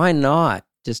 And why not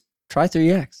just try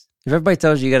 3X? If everybody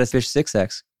tells you got to fish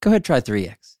 6X, go ahead, try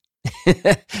 3X.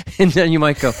 And then you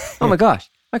might go, oh my gosh,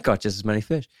 I caught just as many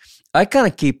fish. I kind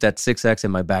of keep that 6X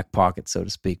in my back pocket, so to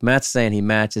speak. Matt's saying he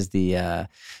matches the,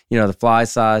 the fly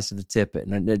size to the tippet,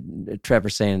 and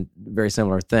Trevor's saying a very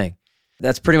similar thing.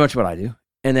 That's pretty much what I do.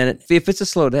 And then if it's a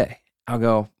slow day, I'll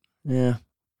go,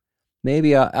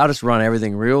 maybe I'll just run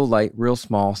everything real light, real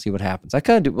small, see what happens.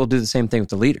 We'll do the same thing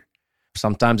with the leader.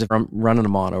 Sometimes if I'm running a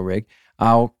mono rig,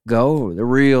 I'll go the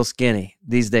real skinny.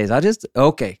 These days, I just,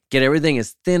 get everything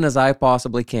as thin as I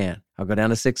possibly can. I'll go down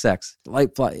to 6X,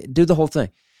 light fly, do the whole thing.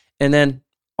 And then,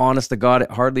 honest to God, it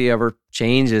hardly ever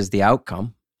changes the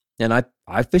outcome. And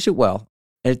I fish it well.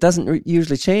 And it doesn't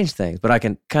usually change things, but I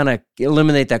can kind of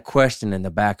eliminate that question in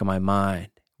the back of my mind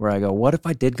where I go, what if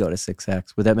I did go to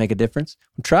 6X? Would that make a difference?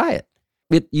 Well, try it.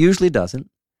 It usually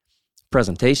doesn't.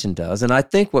 Presentation does. And I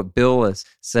think what Bill is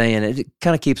saying, it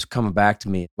kind of keeps coming back to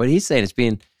me. What he's saying is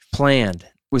being planned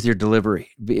with your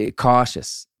delivery, be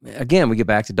cautious. Again, we get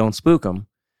back to don't spook them.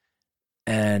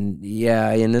 And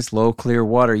in this low, clear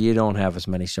water, you don't have as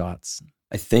many shots.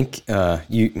 I think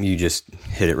you just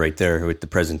hit it right there with the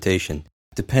presentation.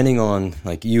 Depending on,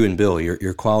 like you and Bill,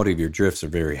 your quality of your drifts are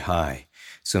very high.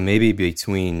 So maybe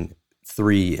between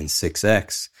 3 and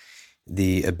 6X,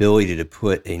 the ability to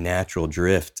put a natural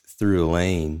drift through a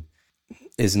lane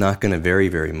is not going to vary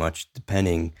very much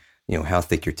depending, how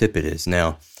thick your tippet is.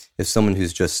 Now, if someone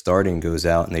who's just starting goes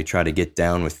out and they try to get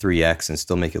down with 3X and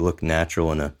still make it look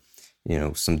natural in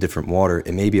some different water,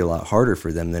 it may be a lot harder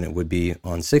for them than it would be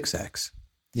on 6X.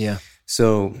 Yeah.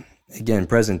 So again,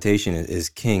 presentation is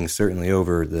king, certainly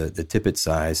over the tippet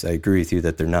size. I agree with you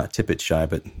that they're not tippet shy,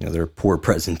 but they're poor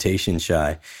presentation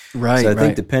shy. Right. So I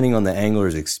think depending on the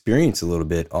angler's experience a little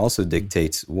bit also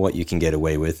dictates what you can get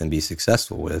away with and be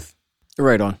successful with.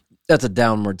 Right on. That's a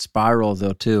downward spiral,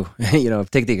 though, too.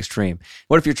 Take the extreme.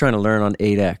 What if you're trying to learn on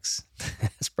 8X?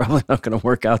 It's probably not going to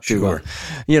work out too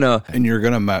well. And you're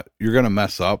gonna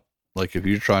mess up. Like if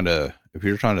you're trying to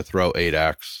throw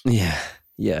 8X,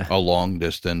 yeah, a long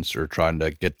distance, or trying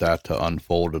to get that to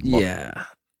unfold and look,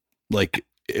 like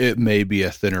it may be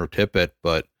a thinner tippet,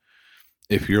 but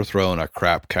if you're throwing a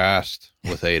crap cast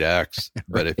with 8X, right.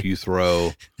 But if you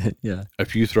throw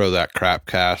that crap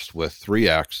cast with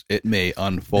 3X, it may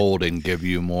unfold and give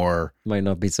you more. Might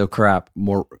not be so crap.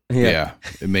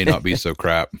 It may not be so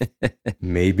crap.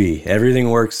 Maybe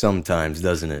everything works sometimes,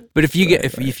 doesn't it? But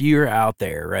if you're out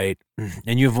there, right,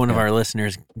 and you have one of our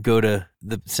listeners go to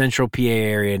the central PA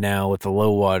area now with the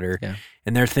low water,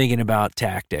 and they're thinking about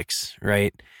tactics,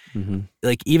 right? Mm-hmm.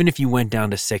 Like even if you went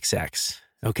down to 6X.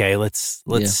 Okay, let's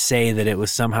say that it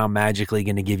was somehow magically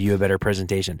going to give you a better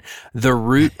presentation. The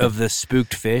root of the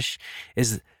spooked fish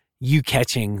is you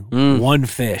catching one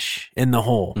fish in the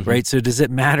hole, right? So does it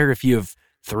matter if you have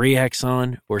 3X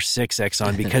on or 6X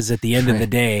on? Because at the end of the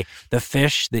day, the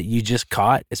fish that you just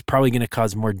caught is probably going to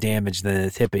cause more damage than the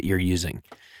tippet you're using.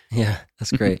 Yeah,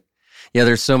 that's great. Yeah,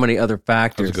 there's so many other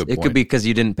factors. It could be because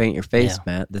you didn't paint your face,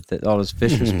 Matt, that all those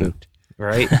fish are spooked.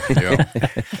 Right?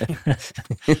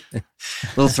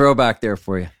 Little throwback there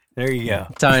for you. There you go.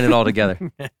 Tying it all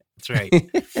together. That's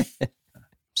right.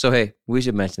 So, hey, we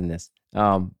should mention this.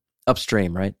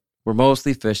 Upstream, right? We're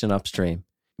mostly fishing upstream.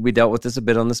 We dealt with this a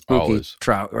bit on the spooky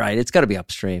trout, right? It's got to be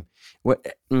upstream.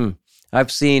 I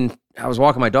was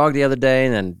walking my dog the other day,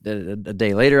 and then a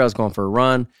day later I was going for a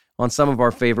run on some of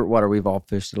our favorite water. We've all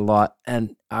fished it a lot,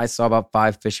 and I saw about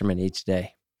 5 fishermen each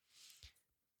day.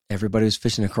 Everybody was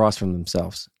fishing across from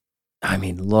themselves. I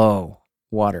mean, low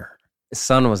water. The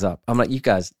sun was up. I'm like, you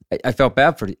guys, I felt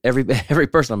bad for every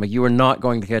person. I'm like, you are not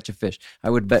going to catch a fish. I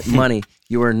would bet money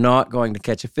you are not going to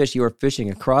catch a fish. You are fishing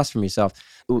across from yourself.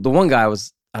 The one guy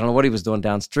was, I don't know what he was doing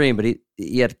downstream, but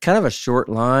he had kind of a short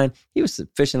line. He was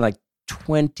fishing like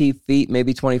 20 feet,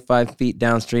 maybe 25 feet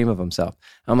downstream of himself.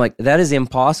 I'm like, that is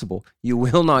impossible. You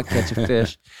will not catch a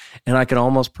fish. And I can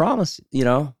almost promise you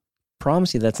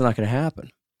that's not going to happen.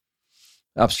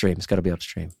 Upstream. It's got to be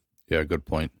upstream. Yeah, good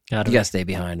point. You got to stay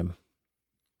behind them.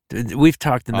 We've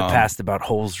talked in the past about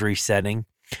holes resetting.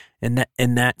 In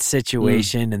that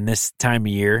situation, in this time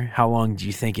of year, how long do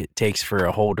you think it takes for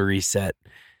a hole to reset?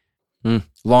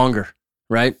 Longer,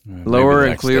 right? Lower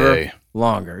and clearer,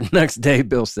 longer. Next day,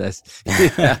 Bill says.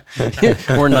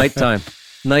 Or nighttime.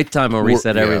 Nighttime will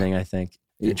reset everything, I think.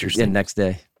 Interesting. Yeah, next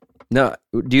day. No,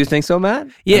 do you think so, Matt?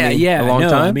 Yeah, A long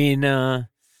time? I mean,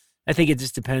 I think it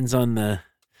just depends on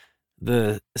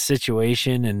the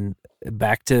situation and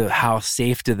back to how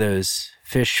safe do those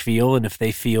fish feel, and if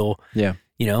they feel,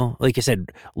 like I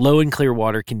said, low and clear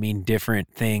water can mean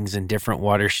different things in different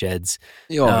watersheds.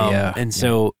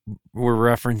 So we're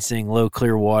referencing low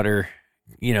clear water,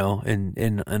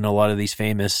 in a lot of these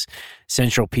famous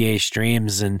central PA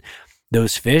streams, and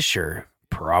those fish are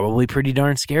probably pretty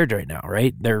darn scared right now,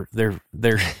 right? Their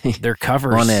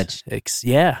covers on edge.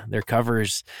 Their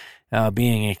covers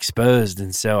being exposed,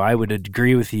 and so I would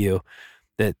agree with you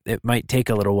that it might take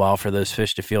a little while for those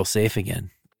fish to feel safe again.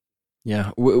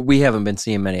 Yeah, we haven't been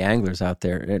seeing many anglers out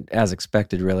there, as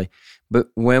expected, really. But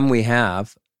when we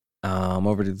have,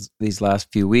 over these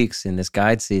last few weeks in this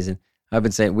guide season, I've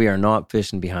been saying we are not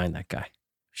fishing behind that guy.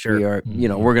 Sure. We are,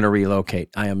 we're going to relocate.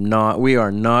 We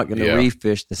are not going to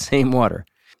refish the same water,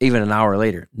 even an hour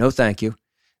later. No, thank you.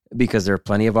 Because there are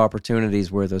plenty of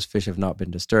opportunities where those fish have not been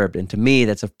disturbed. And to me,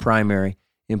 that's of primary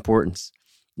importance.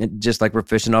 Just like we're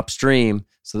fishing upstream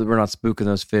so that we're not spooking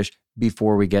those fish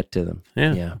before we get to them.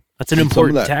 Yeah. That's an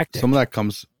important tactic. Some of that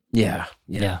comes... Yeah.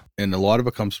 And a lot of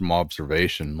it comes from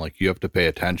observation. Like, you have to pay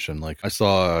attention. Like, I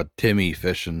saw Timmy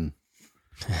fishing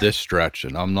this stretch,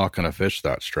 and I'm not going to fish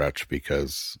that stretch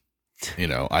because,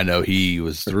 I know he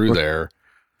was through there.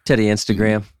 Teddy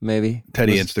Instagram, maybe.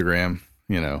 Instagram.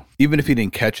 Even if he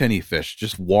didn't catch any fish,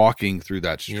 just walking through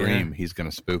that stream, he's going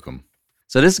to spook them.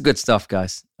 So this is good stuff,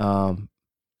 guys.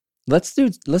 Let's do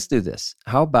this.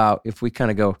 How about if we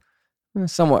kind of go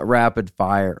somewhat rapid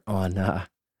fire on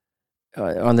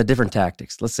the different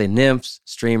tactics? Let's say nymphs,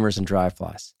 streamers, and dry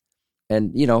flies.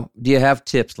 And do you have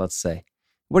tips? Let's say,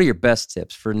 what are your best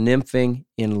tips for nymphing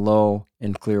in low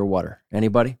and clear water?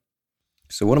 Anybody?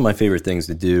 So one of my favorite things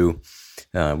to do.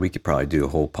 We could probably do a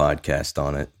whole podcast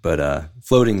on it, but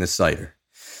floating the sighter.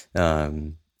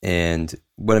 And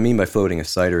what I mean by floating a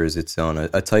sighter is it's on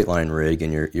a tight line rig,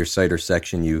 and your sighter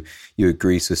section, you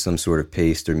grease with some sort of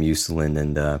paste or mucilin,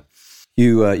 and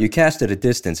You cast at a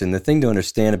distance, and the thing to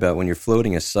understand about when you're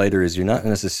floating a sighter is you're not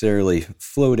necessarily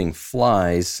floating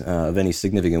flies of any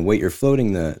significant weight. You're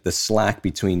floating the slack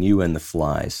between you and the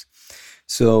flies.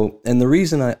 So, and the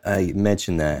reason I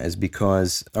mention that is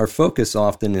because our focus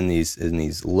often in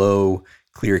these low,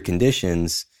 clear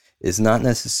conditions is not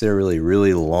necessarily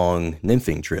really long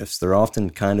nymphing drifts. They're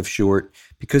often kind of short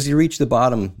because you reach the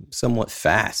bottom somewhat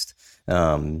fast.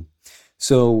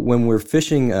 So when we're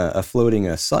fishing floating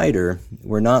a sighter,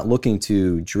 we're not looking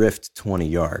to drift 20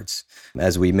 yards,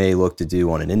 as we may look to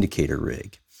do on an indicator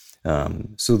rig.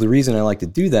 So the reason I like to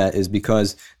do that is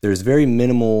because there's very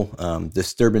minimal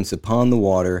disturbance upon the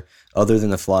water other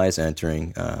than the flies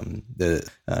entering. The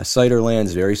sighter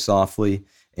lands very softly,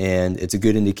 and it's a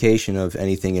good indication of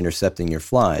anything intercepting your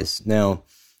flies. Now,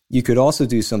 you could also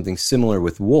do something similar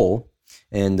with wool,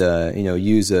 and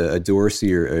use a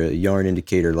Dorsey or a yarn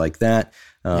indicator like that.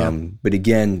 But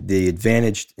again, the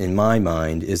advantage in my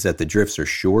mind is that the drifts are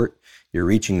short. You're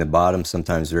reaching the bottom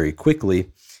sometimes very quickly,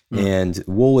 and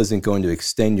wool isn't going to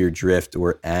extend your drift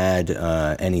or add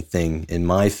anything in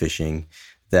my fishing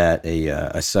that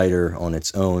a sighter on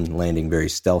its own landing very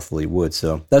stealthily would.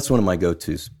 So that's one of my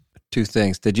go-tos. Two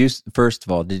things. First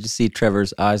of all, did you see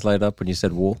Trevor's eyes light up when you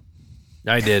said wool?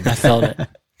 I did. I felt it.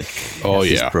 Oh,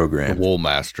 That's yeah. his program. Wool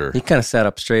master. He kind of sat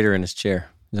up straighter in his chair.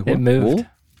 He's like, It moved. Wool?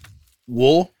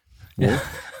 Wool? Yeah.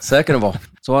 Second of all,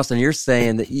 so Austin, you're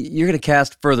saying that you're going to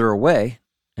cast further away,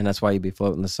 and that's why you'd be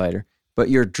floating the sighter, but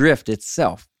your drift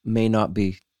itself may not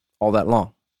be all that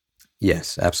long.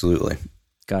 Yes, absolutely.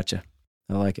 Gotcha.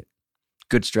 I like it.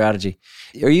 Good strategy.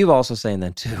 Are you also saying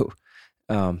then too,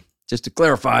 just to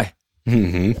clarify,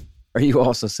 Mm-hmm. are you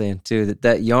also saying too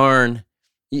that yarn,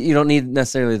 you don't need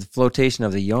necessarily the flotation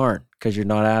of the yarn because you're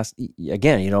not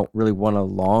again, you don't really want a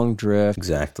long drift.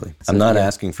 Exactly. So, I'm not yeah.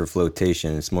 asking for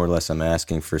flotation. It's more or less I'm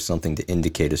asking for something to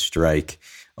indicate a strike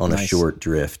on a Nice. short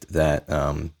drift that,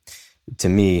 to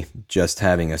me, just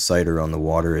having a sighter on the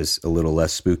water is a little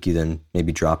less spooky than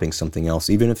maybe dropping something else,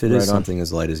 even if it is Right on. something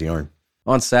as light as yarn.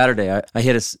 On Saturday, I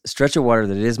hit a stretch of water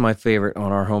that is my favorite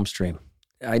on our home stream.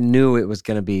 I knew it was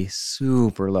going to be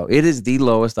super low. It is the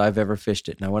lowest I've ever fished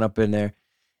it. And I went up in there,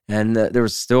 and there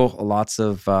was still lots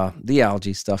of the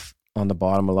algae stuff on the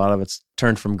bottom. A lot of it's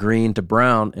turned from green to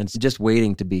brown, and it's just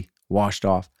waiting to be washed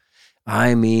off.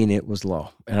 I mean, it was low.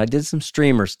 And I did some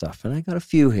streamer stuff, and I got a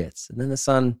few hits. And then the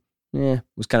sun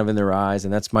was kind of in their eyes,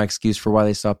 and that's my excuse for why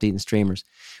they stopped eating streamers.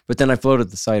 But then I floated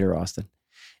the sighter, Austin.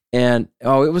 And, it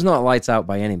was not lights out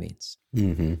by any means.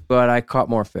 Mm-hmm. But I caught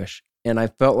more fish. And I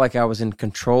felt like I was in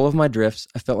control of my drifts.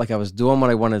 I felt like I was doing what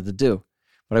I wanted to do.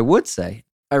 But I would say,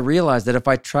 I realized that if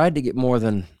I tried to get more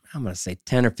than, I'm going to say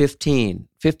 10 or 15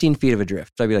 feet of a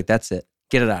drift, I'd be like, that's it.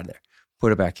 Get it out of there.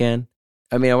 Put it back in.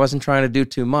 I mean, I wasn't trying to do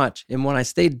too much. And when I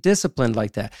stayed disciplined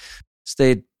like that,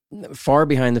 stayed far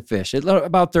behind the fish,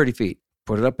 about 30 feet,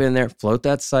 put it up in there, float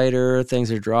that sighter,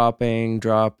 things are dropping,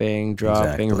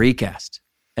 Exactly. recast.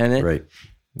 And Right.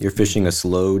 You're fishing a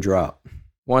slow drop.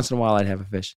 once in a while I'd have a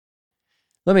fish.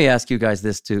 Let me ask you guys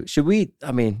this too.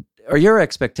 Are your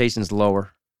expectations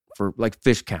lower for like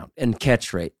fish count and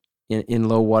catch rate in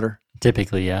low water?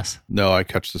 Typically, yes. No, I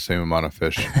catch the same amount of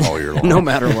fish all year long. No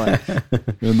matter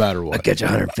what. No matter I what. catch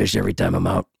 100 fish every time I'm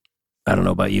out. I don't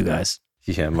know about you guys.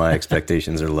 Yeah, my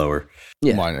expectations are lower.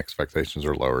 Yeah. Mine expectations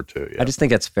are lower too. Yeah. I just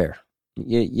think that's fair.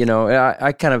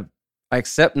 I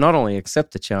accept, not only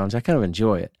accept the challenge, I kind of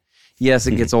enjoy it. Yes,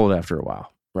 it gets old after a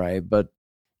while, right? But,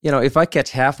 if I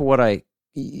catch half of what I,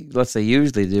 let's say,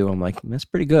 usually do, I'm like, that's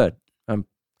pretty good. I'm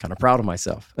kind of proud of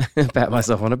myself. Pat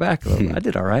myself on the back a little. I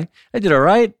did all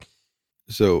right.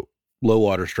 So low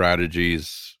water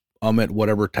strategies, I'm at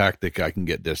whatever tactic I can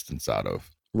get distance out of.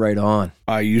 Right on.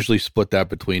 I usually split that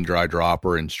between dry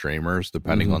dropper and streamers,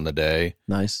 depending Mhm. on the day.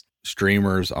 Nice.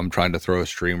 Streamers, I'm trying to throw a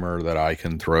streamer that I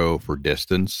can throw for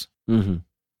distance. Mm-hmm.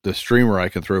 The streamer I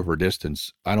can throw for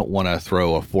distance, I don't want to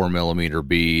throw a 4mm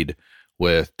bead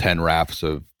with 10 rafts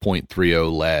of 0.30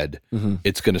 lead. Mm-hmm.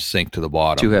 It's going to sink to the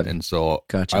bottom. Too heavy. And so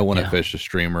Gotcha. I want to Yeah. fish a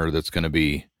streamer that's going to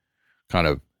be kind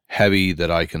of heavy that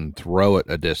I can throw at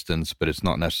a distance, but it's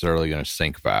not necessarily going to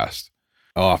sink fast.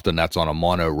 Often that's on a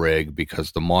mono rig,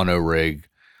 because the mono rig,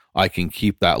 I can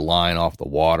keep that line off the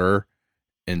water.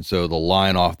 And so the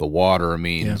line off the water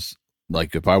means,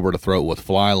 like, if I were to throw it with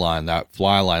fly line, that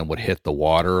fly line would hit the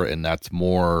water, and that's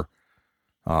more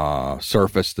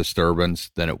surface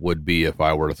disturbance than it would be if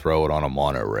I were to throw it on a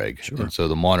mono rig. Sure. And so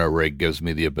the mono rig gives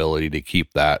me the ability to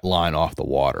keep that line off the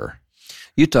water.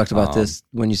 You talked about this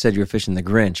when you said you were fishing the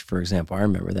Grinch, for example. I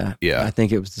remember that. Yeah. I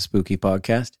think it was the Spooky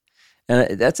podcast.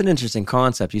 And that's an interesting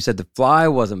concept. You said the fly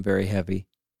wasn't very heavy,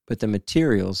 but the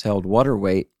materials held water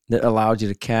weight that allowed you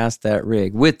to cast that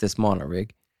rig with this mono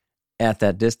rig at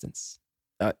that distance.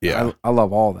 I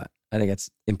love all that. I think that's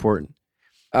important.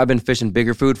 I've been fishing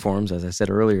bigger food forms, as I said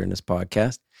earlier in this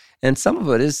podcast, and some of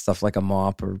it is stuff like a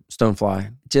mop or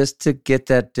stonefly, just to get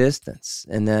that distance,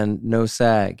 and then no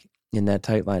sag in that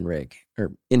tight line rig,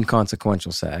 or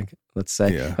inconsequential sag, let's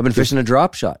say. Yeah. I've been fishing a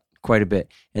drop shot quite a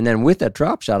bit, and then with that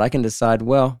drop shot, I can decide,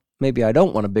 well, maybe I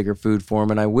don't want a bigger food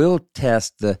form, and I will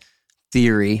test the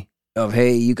theory of,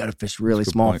 hey, you got to fish really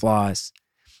small flies.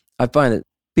 I find that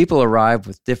people arrive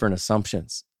with different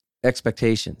assumptions,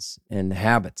 expectations, and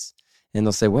habits. And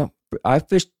they'll say, well, I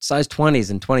fished size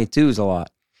 20s and 22s a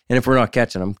lot. And if we're not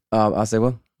catching them, I'll say,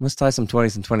 well, let's tie some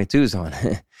 20s and 22s on.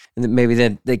 And then maybe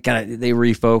then they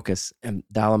refocus and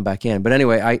dial them back in. But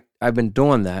anyway, I've been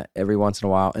doing that every once in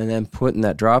a while and then putting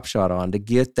that drop shot on to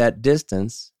get that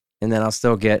distance. And then I'll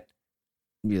still get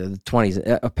the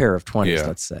 20s, a pair of 20s,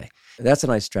 let's say. That's a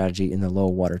nice strategy in the low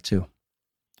water too.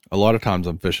 A lot of times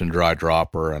I'm fishing dry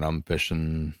dropper and I'm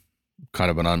fishing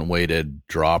kind of an unweighted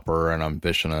dropper and I'm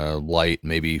fishing a light,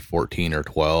 maybe 14 or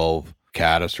 12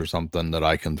 caddis or something that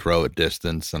I can throw at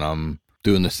distance. And I'm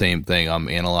doing the same thing. I'm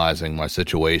analyzing my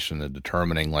situation and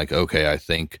determining like, okay, I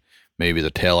think maybe the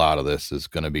tail out of this is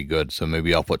going to be good. So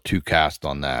maybe I'll put 2 casts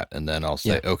on that. And then I'll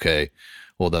say, okay,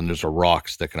 well then there's a rock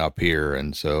sticking up here.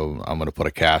 And so I'm going to put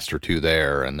a cast or 2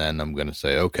 there. And then I'm going to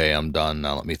say, okay, I'm done.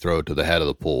 Now let me throw it to the head of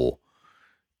the pool,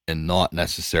 and not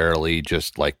necessarily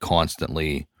just like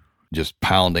constantly just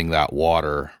pounding that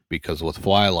water, because with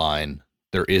fly line,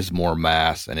 there is more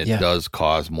mass and it does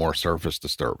cause more surface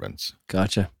disturbance.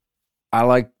 Gotcha. I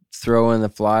like throwing the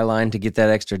fly line to get that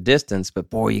extra distance, but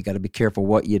boy, you got to be careful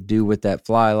what you do with that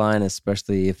fly line,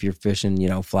 especially if you're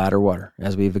fishing, flatter water,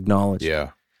 as we've acknowledged.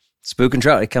 Yeah. Spook and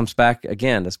trout, it comes back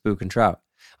again to spook and trout.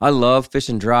 I love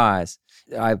fishing dries.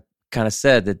 I kind of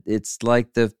said that it's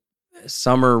like the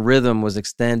summer rhythm was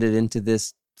extended into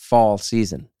this fall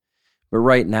season. But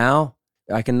right now,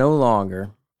 I can no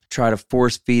longer try to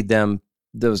force feed them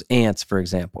those ants, for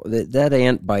example. That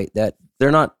ant bite,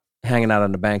 they're not hanging out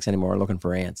on the banks anymore looking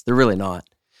for ants. They're really not.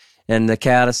 And the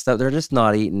caddis stuff, they're just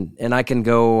not eating. And I can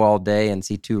go all day and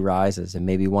see 2 rises, and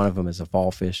maybe one of them is a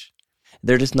fall fish.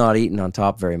 They're just not eating on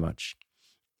top very much.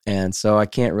 And so I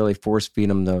can't really force feed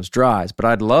them those dries, but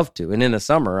I'd love to. And in the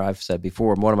summer, I've said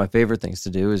before, one of my favorite things to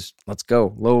do is let's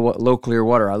go. Low clear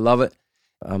water. I love it.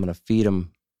 I'm going to feed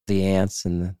them the ants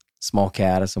and the small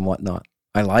caddis and whatnot.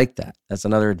 I like that. That's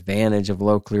another advantage of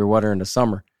low clear water in the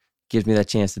summer. Gives me that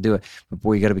chance to do it. But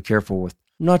boy, you got to be careful with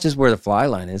not just where the fly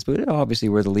line is, but obviously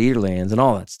where the leader lands and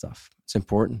all that stuff. It's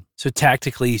important. So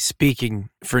tactically speaking,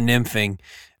 for nymphing,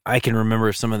 I can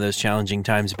remember some of those challenging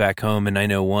times back home, and I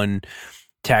know one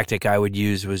tactic I would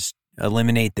use was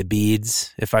eliminate the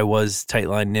beads if I was tight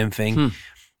line nymphing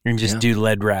and just do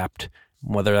lead wrapped,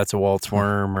 whether that's a waltz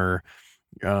worm or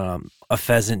a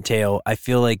pheasant tail. I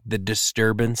feel like the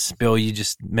disturbance, Bill, you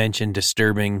just mentioned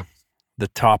disturbing the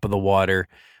top of the water.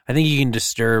 I think you can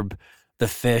disturb the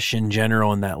fish in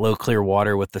general in that low clear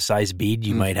water with the size bead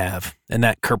you might have and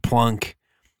that kerplunk,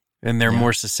 and they're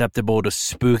more susceptible to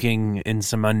spooking in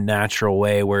some unnatural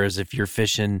way. Whereas if you're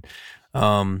fishing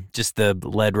just the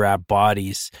lead wrap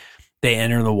bodies, they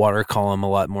enter the water column a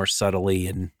lot more subtly,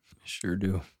 and sure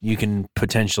do. You can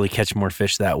potentially catch more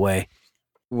fish that way.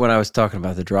 When I was talking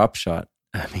about the drop shot,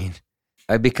 I mean,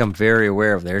 I become very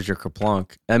aware of there's your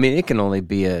kerplunk. I mean, it can only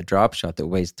be a drop shot that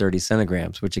weighs 30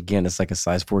 centigrams, which again is like a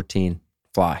size 14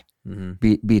 fly,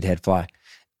 beadhead fly.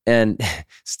 And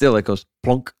still it goes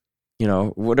plunk,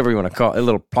 whatever you want to call it, a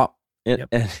little plop.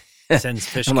 And sends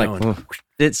fish I'm going. Like,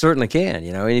 it certainly can,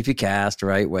 and if you cast the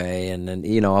right way and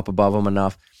then, up above them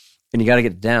enough, and you got to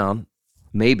get it down,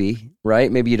 maybe,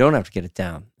 right? Maybe you don't have to get it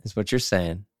down, is what you're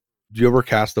saying. Do you ever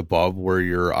cast above where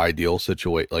your ideal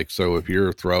situation? Like, so if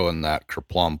you're throwing that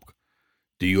kerplunk,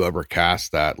 do you ever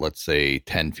cast that, let's say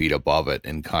 10 feet above it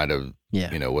and kind of,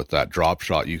 with that drop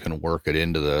shot, you can work it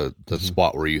into the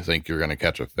spot where you think you're going to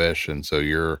catch a fish. And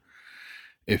so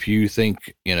if you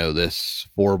think, this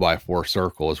 4x4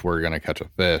 circle is where you're going to catch a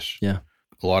fish. Yeah.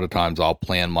 A lot of times I'll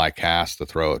plan my cast to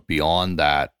throw it beyond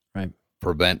that, right?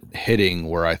 Prevent hitting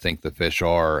where I think the fish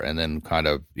are, and then kind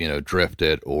of, drift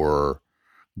it or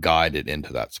guide it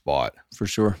into that spot. For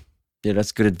sure. Yeah,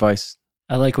 that's good advice.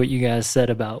 I like what you guys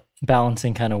said about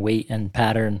balancing kind of weight and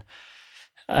pattern.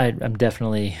 I'm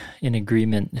definitely in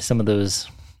agreement. Some of those,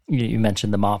 you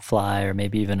mentioned the mop fly or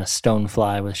maybe even a stone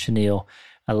fly with chenille.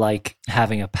 I like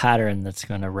having a pattern that's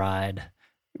going to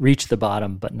reach the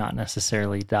bottom, but not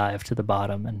necessarily dive to the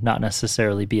bottom and not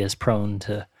necessarily be as prone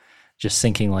to just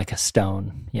sinking like a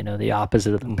stone, the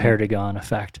opposite of the Paragon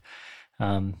effect.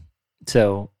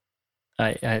 So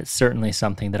It's certainly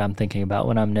something that I'm thinking about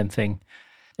when I'm nymphing.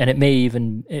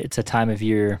 And it's a time of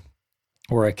year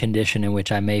or a condition in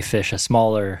which I may fish a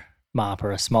smaller mop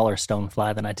or a smaller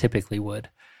stonefly than I typically would.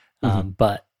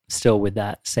 But still with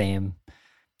that same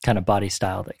kind of body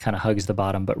style that kind of hugs the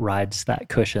bottom but rides that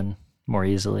cushion more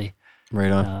easily.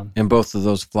 Right on. And both of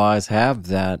those flies have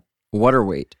that water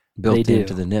weight built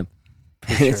into the nymph.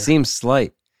 Sure. It seems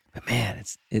slight, but man,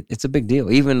 it's a big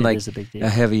deal. Even like a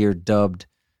heavier dubbed,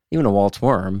 even a Waltz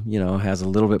worm, has a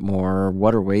little bit more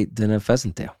water weight than a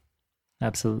pheasant tail.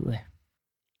 Absolutely.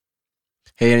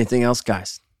 Hey, anything else,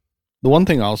 guys? The one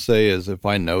thing I'll say is if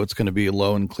I know it's going to be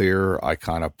low and clear, I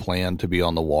kind of plan to be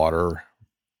on the water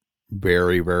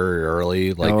very, very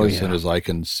early, soon as I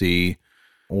can see,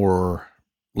 or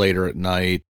later at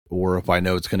night, or if I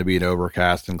know it's going to be an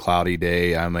overcast and cloudy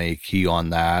day, I may key on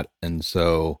that. And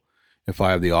so if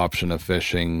I have the option of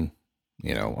fishing,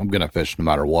 I'm going to fish no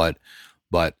matter what.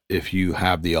 But if you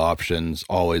have the options,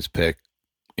 always pick,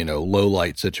 low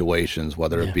light situations,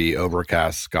 whether it be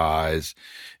overcast skies,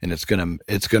 and it's going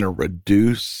to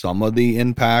reduce some of the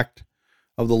impact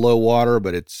of the low water,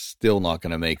 but it's still not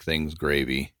going to make things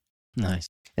gravy. Nice.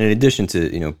 And in addition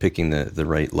to, picking the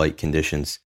right light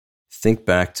conditions, think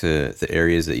back to the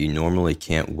areas that you normally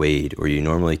can't wade or you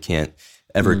normally can't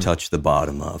ever touch the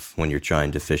bottom of when you're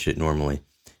trying to fish it normally.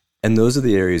 And those are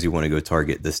the areas you want to go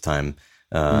target this time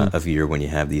of year when you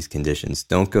have these conditions.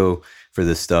 Don't go for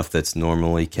the stuff that's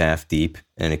normally calf deep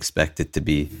and expect it to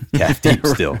be calf deep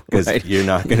still, because you're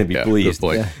not going to be pleased.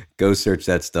 Go search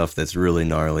that stuff that's really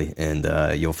gnarly, and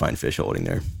you'll find fish holding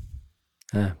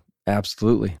there.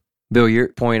 Absolutely. Bill, your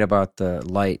point about the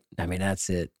light, that's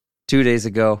it. 2 days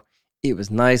ago, it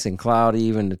was nice and cloudy,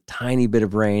 even a tiny bit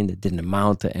of rain that didn't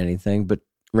amount to anything, but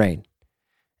rain.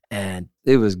 And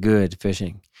it was good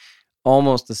fishing.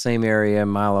 Almost the same area, a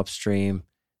mile upstream.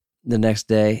 The next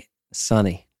day,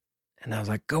 sunny. And I was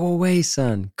like, go away,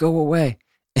 sun, go away.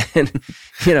 And,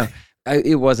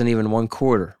 it wasn't even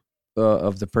 1/4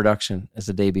 of the production as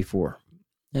the day before.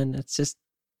 And it's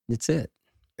it.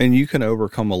 And you can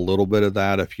overcome a little bit of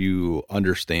that if you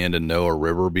understand and know a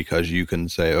river, because you can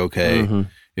say, okay,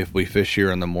 if we fish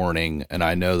here in the morning and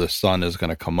I know the sun is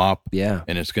going to come up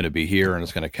and it's going to be here and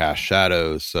it's going to cast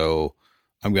shadows. So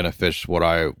I'm going to fish what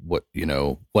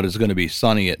is going to be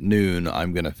sunny at noon.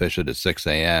 I'm going to fish it at 6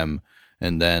 a.m.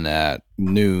 And then at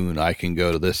noon, I can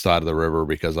go to this side of the river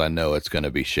because I know it's going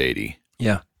to be shady.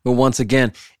 Yeah. But once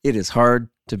again, it is hard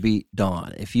to beat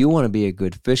dawn. If you want to be a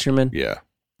good fisherman,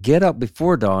 get up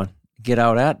before dawn, get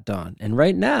out at dawn. And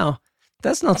right now,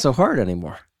 that's not so hard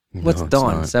anymore. What's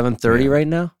dawn? 7:30 right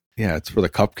now? Yeah, it's for the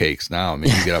cupcakes now. You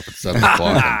get up at 7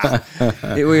 o'clock.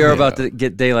 We are about to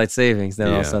get daylight savings. Then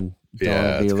all of a sudden, dawn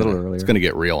will be a little earlier. It's going to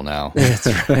get real now. That's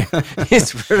right.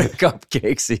 It's for the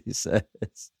cupcakes, he says.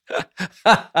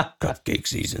 Cupcake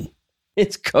season.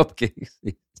 It's cupcake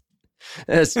season.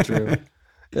 That's true.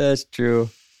 That's true.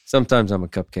 Sometimes I'm a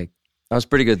cupcake. I was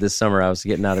pretty good this summer. I was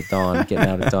getting out at dawn.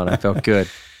 I felt good.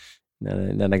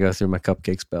 And then I go through my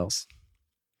cupcake spells.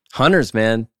 Hunters,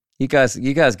 man. You guys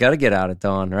got to get out at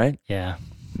dawn, right? Yeah.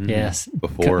 Yes.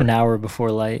 An hour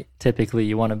before light. Typically,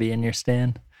 you want to be in your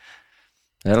stand.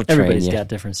 That'll train Everybody's you. got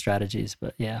different strategies,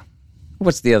 but yeah.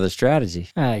 What's the other strategy?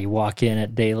 You walk in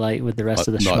at daylight with the rest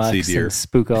of the not see schmucks deer. and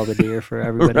spook all the deer for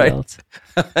everybody else.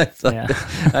 I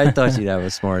thought you'd have a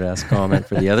smart-ass comment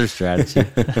for the other strategy.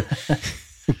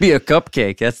 Be a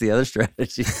cupcake. That's the other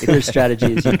strategy. The other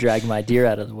strategy is you drag my deer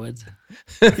out of the woods.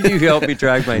 You help me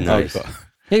drag my deer.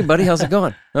 Hey, buddy, how's it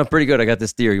going? Oh, pretty good. I got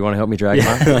this deer. You want to help me drag him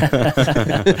out?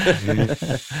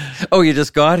 Oh, you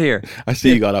just got here. I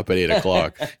see you got up at 8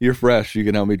 o'clock. You're fresh. You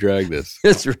can help me drag this.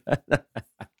 That's right.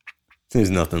 There's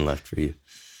nothing left for you.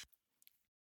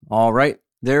 All right,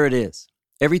 there it is.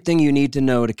 Everything you need to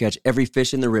know to catch every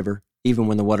fish in the river, even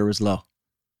when the water is low.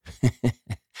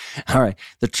 All right,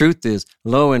 the truth is,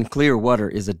 low and clear water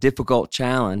is a difficult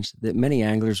challenge that many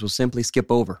anglers will simply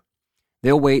skip over.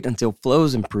 They'll wait until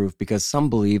flows improve because some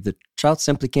believe that trout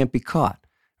simply can't be caught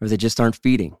or they just aren't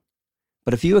feeding.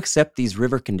 But if you accept these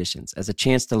river conditions as a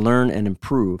chance to learn and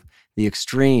improve, the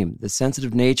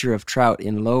sensitive nature of trout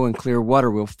in low and clear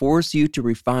water will force you to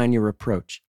refine your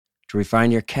approach, to refine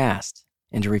your cast,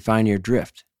 and to refine your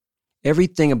drift.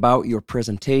 Everything about your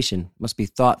presentation must be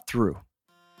thought through.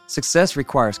 Success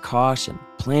requires caution,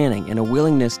 planning, and a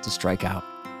willingness to strike out.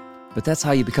 But that's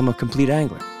how you become a complete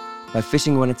angler, by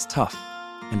fishing when it's tough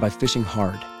and by fishing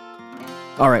hard.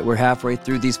 All right, we're halfway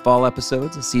through these fall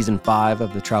episodes of Season 5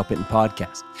 of the Trout Bitten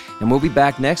Podcast, and we'll be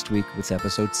back next week with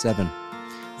Episode 7.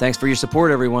 Thanks for your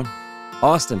support, everyone.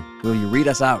 Austin, will you read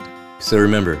us out? So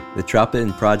remember, the Trout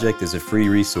Bitten Project is a free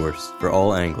resource for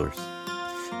all anglers.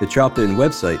 The Trout Bitten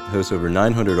website hosts over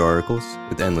 900 articles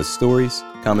with endless stories,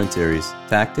 commentaries,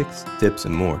 tactics, tips,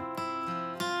 and more.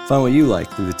 Find what you like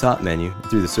through the top menu and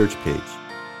through the search page.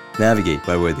 Navigate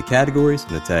by way of the categories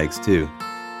and the tags too.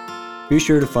 Be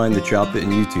sure to find the Trout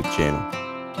Bitten YouTube channel,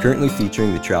 currently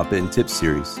featuring the Trout Bitten Tips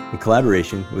series in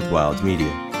collaboration with Wilds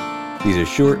Media. These are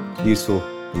short, useful,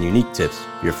 and unique tips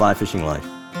for your fly fishing life.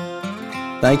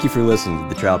 Thank you for listening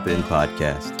to the Trout Bitten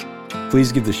Podcast.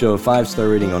 Please give the show a 5-star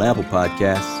rating on Apple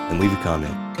Podcasts and leave a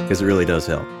comment, because it really does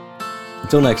help.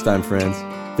 Until next time, friends,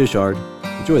 fish hard,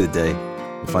 enjoy the day,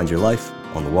 and find your life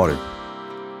on the water.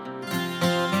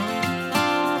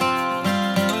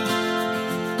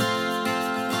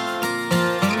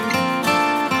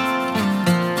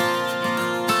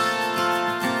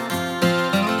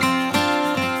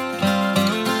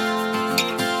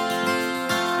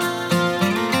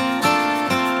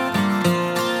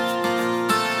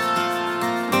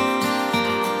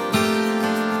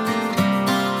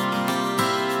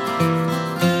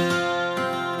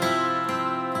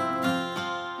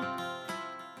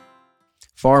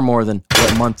 Far more than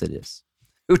what month it is.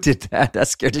 Who did that? That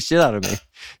scared the shit out of me.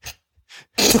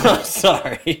 I'm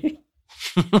sorry.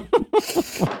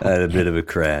 I had a bit of a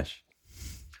crash.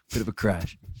 Bit of a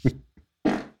crash.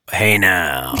 Hey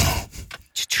now.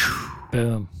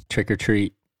 Boom. Trick or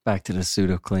treat. Back to the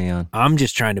pseudo Cleon. I'm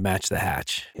just trying to match the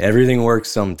hatch. Everything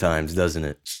works sometimes, doesn't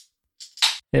it?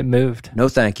 It moved. No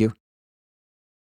thank you.